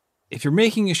 If you're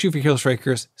making a shoe for heel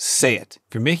strikers, say it.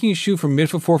 If you're making a shoe for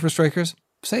mid-foot, forefoot strikers,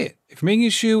 say it. If you're making a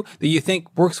shoe that you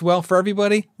think works well for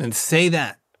everybody, then say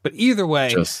that. But either way,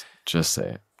 just say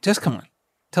it. Just come on.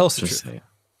 Tell us the truth. Say it.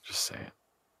 Just say it.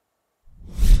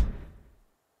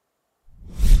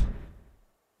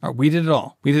 All right, we did it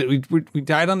all. We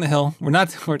died on the hill.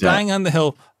 We're dying on the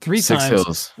hill 3 6 times.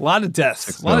 hills. A lot of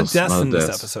deaths. A lot of deaths in this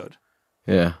episode.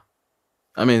 Yeah.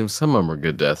 I mean, some of them were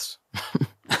good deaths.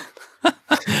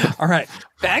 All right.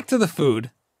 Back to the food.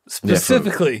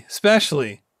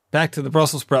 Especially back to the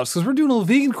Brussels sprouts, because we're doing a little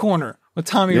vegan corner with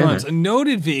Tommie Runz, a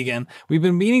noted vegan. We've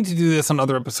been meaning to do this on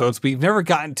other episodes, but we've never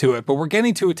gotten to it, but we're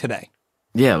getting to it today.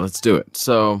 Yeah, let's do it.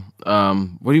 So,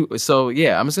 I'm just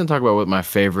gonna talk about what my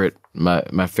favorite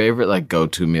like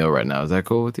go-to meal right now. Is that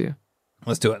cool with you?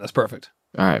 Let's do it. That's perfect.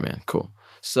 All right, man. Cool.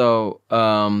 So,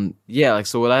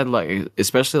 so what I'd like,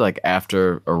 especially like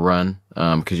after a run,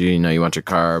 because you want your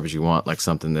carbs, you want like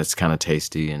something that's kind of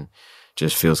tasty and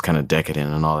just feels kind of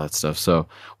decadent and all that stuff. So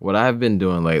what I've been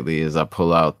doing lately is I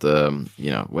pull out the,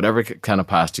 whatever kind of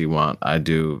pasta you want. I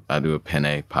do a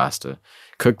penne pasta,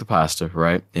 cook the pasta,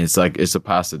 right? And it's a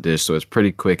pasta dish, so it's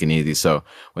pretty quick and easy. So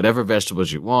whatever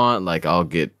vegetables you want, like I'll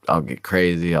get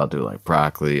crazy. I'll do like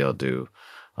broccoli. I'll do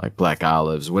like black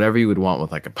olives, whatever you would want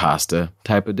with like a pasta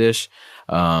type of dish.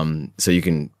 So you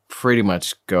can pretty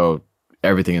much go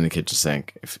everything in the kitchen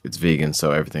sink if it's vegan.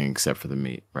 So everything except for the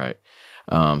meat, right?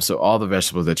 So all the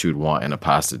vegetables that you would want in a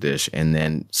pasta dish, and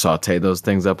then saute those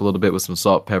things up a little bit with some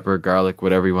salt, pepper, garlic,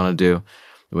 whatever you want to do,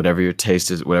 whatever your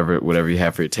taste is, whatever you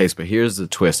have for your taste. But here's the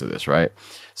twist of this, right?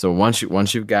 So once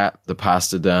you've got the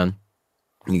pasta done,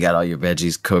 you got all your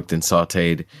veggies cooked and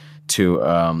sauteed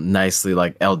to nicely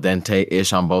like al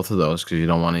dente-ish on both of those because you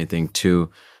don't want anything too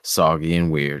soggy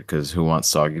and weird because who wants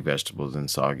soggy vegetables and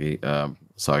soggy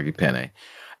penne?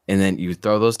 And then you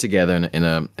throw those together in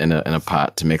a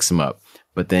pot to mix them up.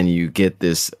 But then you get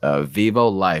this Vivo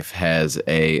Life has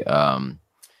a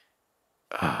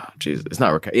it's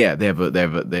not ricotta. Yeah,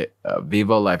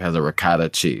 Vivo Life has a ricotta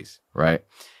cheese, right?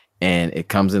 And it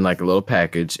comes in like a little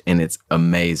package, and it's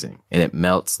amazing, and it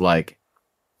melts like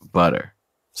butter.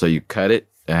 So you cut it,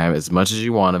 have as much as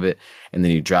you want of it, and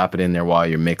then you drop it in there while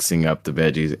you're mixing up the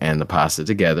veggies and the pasta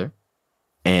together,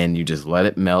 and you just let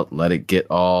it melt, let it get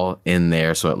all in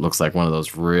there, so it looks like one of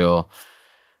those real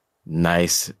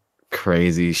nice,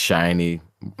 crazy, shiny,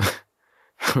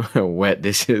 wet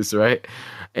dishes, right?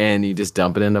 And you just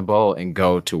dump it in a bowl and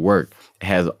go to work. It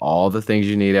has all the things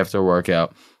you need after a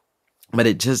workout, but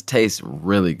it just tastes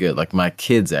really good. Like my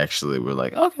kids actually were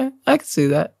like, okay, I can see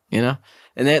that, you know?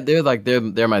 And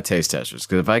they're my taste testers.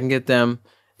 Cause if I can get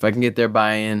their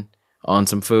buy-in on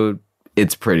some food,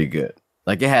 it's pretty good.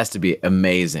 Like it has to be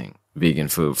amazing vegan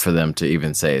food for them to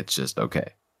even say it's just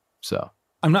okay. So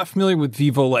I'm not familiar with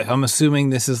Vivo Life. I'm assuming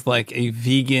this is like a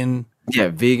vegan. Yeah,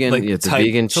 vegan. Like it's type. A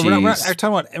vegan cheese. So we're not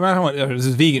talking about this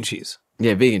is vegan cheese.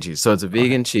 Yeah, vegan cheese. So it's a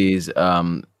vegan cheese. They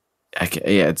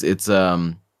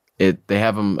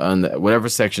have them on whatever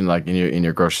section, like in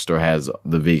your grocery store has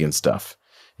the vegan stuff.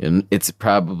 And it's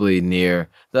probably near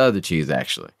the other cheese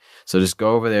actually. So just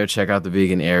go over there, check out the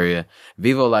vegan area.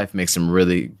 Vivo Life makes some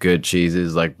really good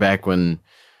cheeses. Like back when,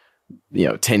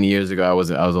 10 years ago,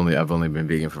 I've only been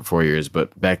vegan for 4 years,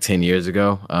 but back 10 years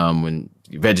ago, when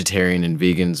vegetarian and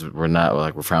vegans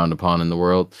were frowned upon in the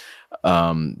world,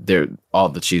 all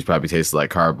the cheese probably tasted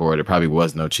like cardboard. There probably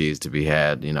was no cheese to be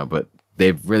had, but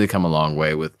they've really come a long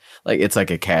way with it's like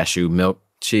a cashew milk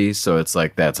cheese. So it's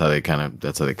like, that's how they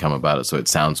come about it. So it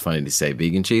sounds funny to say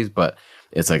vegan cheese, but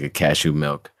it's like a cashew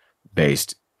milk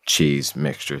based cheese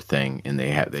mixture thing. And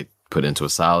they put into a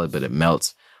solid, but it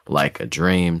melts like a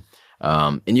dream.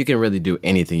 And you can really do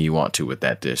anything you want to with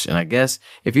that dish. And I guess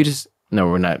if you just, no,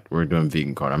 we're doing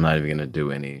vegan corn. I'm not even going to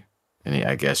do any,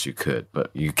 I guess you could, but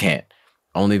you can't.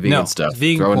 Only vegan stuff.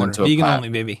 Vegan Throw corn, it into vegan a pot. only,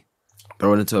 baby.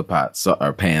 Throw it into a pot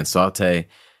or pan, saute,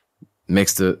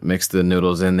 mix the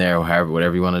noodles in there, or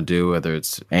whatever you want to do, whether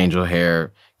it's angel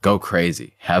hair, go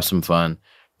crazy, have some fun,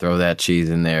 throw that cheese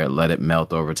in there, let it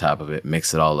melt over top of it,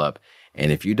 mix it all up.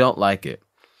 And if you don't like it,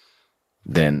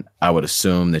 then I would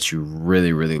assume that you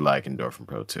really, really like Endorphin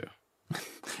Pro 2.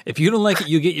 If you don't like it,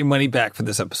 you get your money back for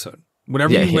this episode.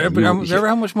 Whatever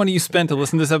how much money you spent to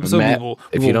listen to this episode, Matt, we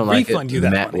will refund you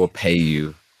that Matt money. will pay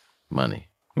you money.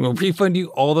 We'll refund you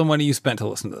all the money you spent to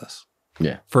listen to this.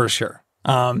 Yeah. For sure.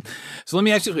 So let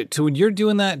me ask you, so when you're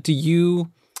doing that, do you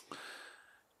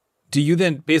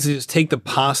then basically just take the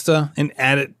pasta and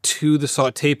add it to the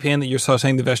saute pan that you're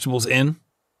sauteing the vegetables in?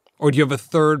 Or do you have a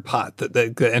third pot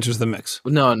that enters the mix?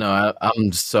 No,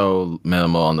 I'm so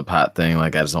minimal on the pot thing.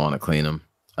 Like I just don't want to clean them.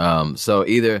 So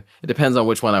either it depends on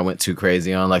which one I went too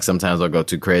crazy on. Like sometimes I'll go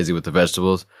too crazy with the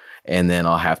vegetables, and then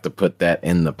I'll have to put that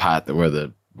in the pot where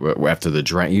after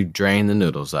you drain the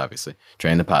noodles, obviously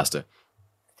drain the pasta.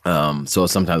 So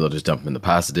sometimes I'll just dump them in the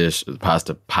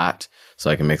pasta pot, so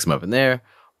I can mix them up in there,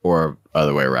 or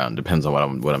other way around. Depends on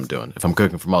what I'm doing. If I'm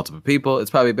cooking for multiple people,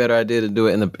 it's probably a better idea to do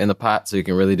it in the pot, so you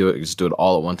can really do it. You just do it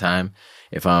all at one time.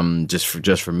 If I'm just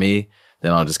for me,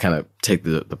 then I'll just kind of take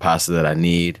the pasta that I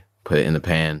need, put it in the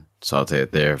pan, saute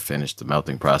it there, finish the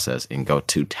melting process, and go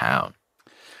to town.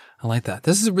 I like that.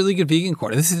 This is a really good vegan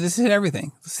corn. This is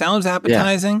everything. Sounds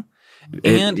appetizing.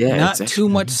 And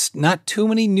not too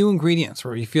many new ingredients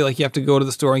where you feel like you have to go to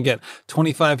the store and get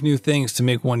 25 new things to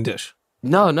make one dish.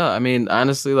 No. I mean,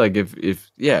 honestly, like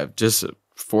if just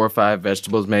 4 or 5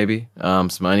 vegetables, maybe,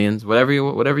 some onions, whatever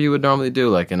you would normally do,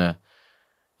 like in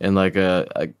like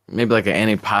maybe like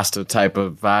an antipasto type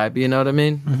of vibe. You know what I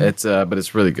mean? Mm-hmm. It's but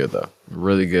it's really good though,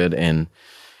 really good, and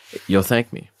you'll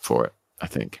thank me for it, I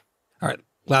think. All right,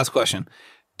 last question: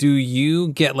 do you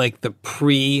get like the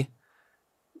pre-cut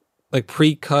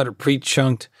or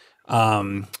pre-chunked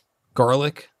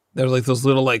garlic? There's like those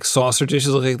little like saucer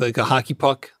dishes, like a hockey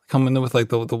puck, come in there with like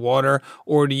the water,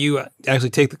 or do you actually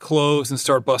take the cloves and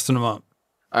start busting them up?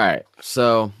 All right,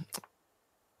 so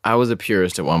I was a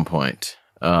purist at one point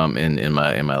in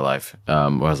my life, where I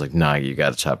was like, nah, you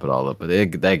got to chop it all up, but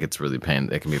that gets really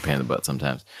it can be a pain in the butt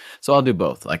sometimes. So I'll do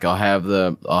both. Like I'll have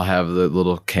the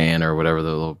little can or whatever, the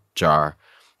little jar,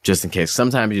 just in case.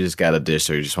 Sometimes you just got a dish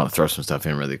or you just want to throw some stuff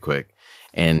in really quick,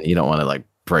 and you don't want to like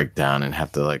break down and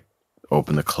have to like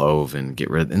open the clove and get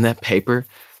rid of and that paper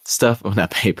stuff. Well,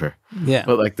 not paper,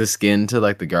 but like the skin to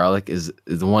like the garlic is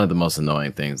one of the most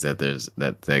annoying things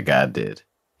that God did.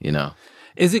 you know.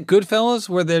 Is it Goodfellas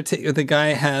where the guy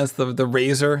has the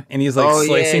razor and he's like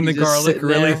slicing the garlic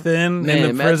really thin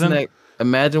in the prison?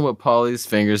 Imagine what Paulie's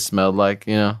fingers smelled like,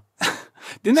 you know.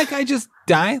 Didn't that guy just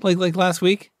die like last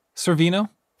week? Servino?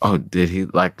 Oh, did he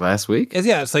last week?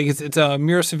 Yeah, it's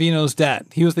Mira Sorvino's dad.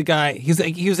 He was the guy.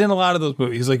 He was in a lot of those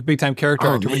movies. He was like a big time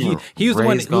character actor. He was the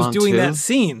one who was doing that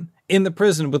scene in the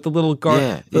prison with the little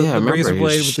the razor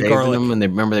blade with the garlic. Him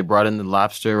and they brought in the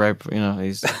lobster, right? You know,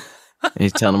 he's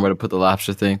telling them where to put the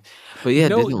lobster thing. But yeah,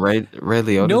 didn't Ray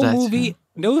Liotta die?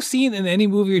 No scene in any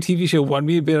movie or TV show wanted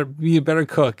me to be a better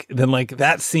cook than like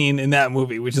that scene in that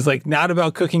movie, which is like not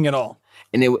about cooking at all.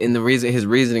 And his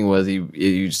reasoning was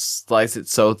you slice it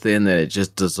so thin that it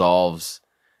just dissolves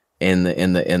in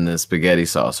the spaghetti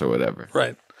sauce or whatever.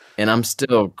 Right. And I'm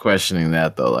still questioning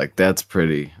that though. Like that's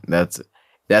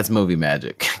movie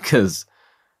magic because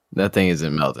that thing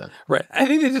isn't melting. Right. I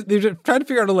think they're just trying to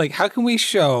figure out like how can we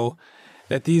show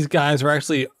that these guys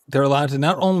they're allowed to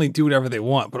not only do whatever they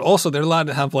want, but also they're allowed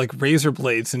to have like razor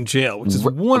blades in jail, which is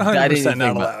 100%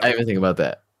 not allowed. I didn't even think about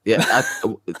that. Yeah.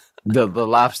 The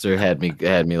lobster had me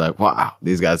like, wow,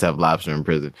 these guys have lobster in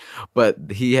prison. But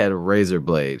he had a razor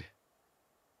blade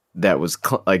that was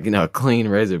a clean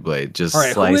razor blade, just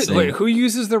slicing. Who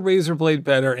uses the razor blade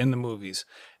better in the movies?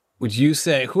 Would you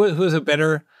say who is a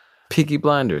better? Peaky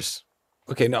Blinders.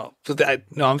 Okay, no.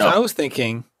 I was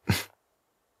thinking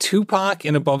Tupac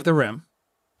in Above the Rim.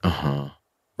 Uh-huh.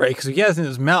 Right, because he has it in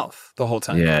his mouth the whole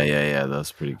time. Yeah.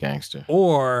 That's pretty gangster.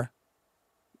 Or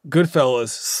Goodfellas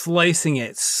slicing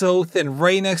it so thin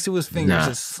right next to his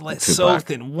fingers, so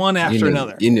thin, one after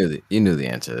another. You knew the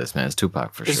answer to this, man. It's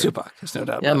Tupac for sure. It's Tupac. There's no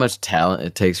doubt about it. How much talent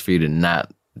it takes for you to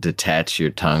not detach your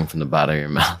tongue from the bottom of your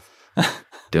mouth.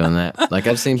 Doing that, like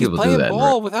I've seen people do that.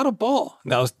 Ball without a ball.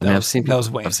 I've seen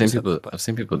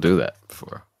people do that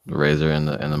before. The razor in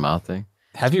the mouth thing.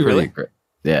 Have you really?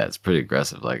 Yeah, it's pretty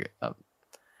aggressive. Like,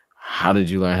 how did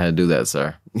you learn how to do that,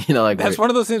 sir? You know, like that's one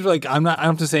of those things where like I don't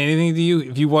have to say anything to you.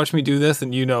 If you watch me do this,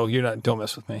 then you know don't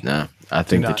mess with me. No, I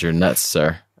think that you're nuts,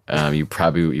 sir. You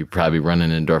probably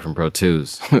running Endorphin Pro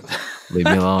 2s. Leave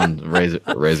me alone, razor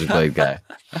blade guy.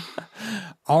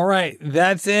 All right,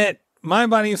 that's it.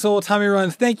 Mind, Body, and Soul, Tommie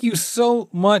Runz. Thank you so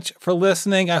much for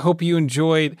listening. I hope you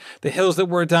enjoyed the hills that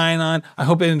we're dying on. I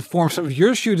hope it informed some of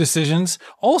your shoe decisions.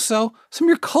 Also, some of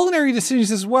your culinary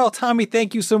decisions as well. Tommie,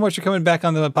 thank you so much for coming back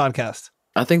on the podcast.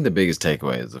 I think the biggest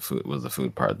takeaway is the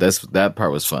food part. That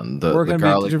part was fun. We're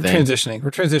transitioning.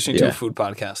 We're transitioning to a food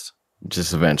podcast.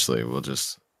 Just eventually, we'll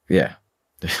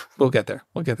get there.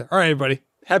 All right, everybody.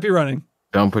 Happy running.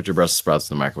 Don't put your Brussels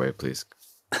sprouts in the microwave, please.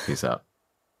 Peace out.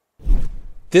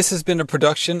 This has been a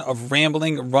production of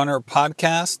Rambling Runner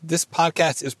Podcast. This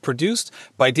podcast is produced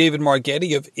by David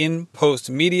Margetti of In Post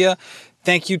Media.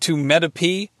 Thank you to Meta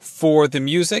P for the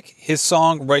music. His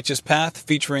song Righteous Path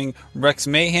featuring Rex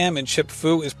Mayhem and Chip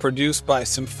Fu is produced by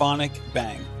Symphonic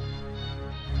Bang.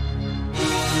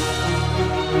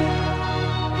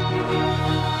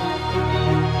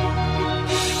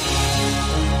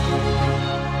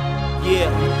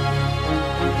 Yeah.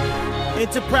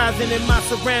 Enterprising in my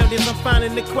surroundings, I'm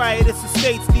finding the quietest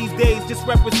estates these days. Just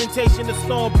representation of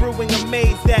storm brewing,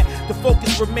 amazed that the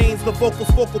focus remains the focal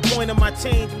point of my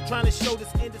change. I'm trying to show this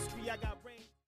industry I got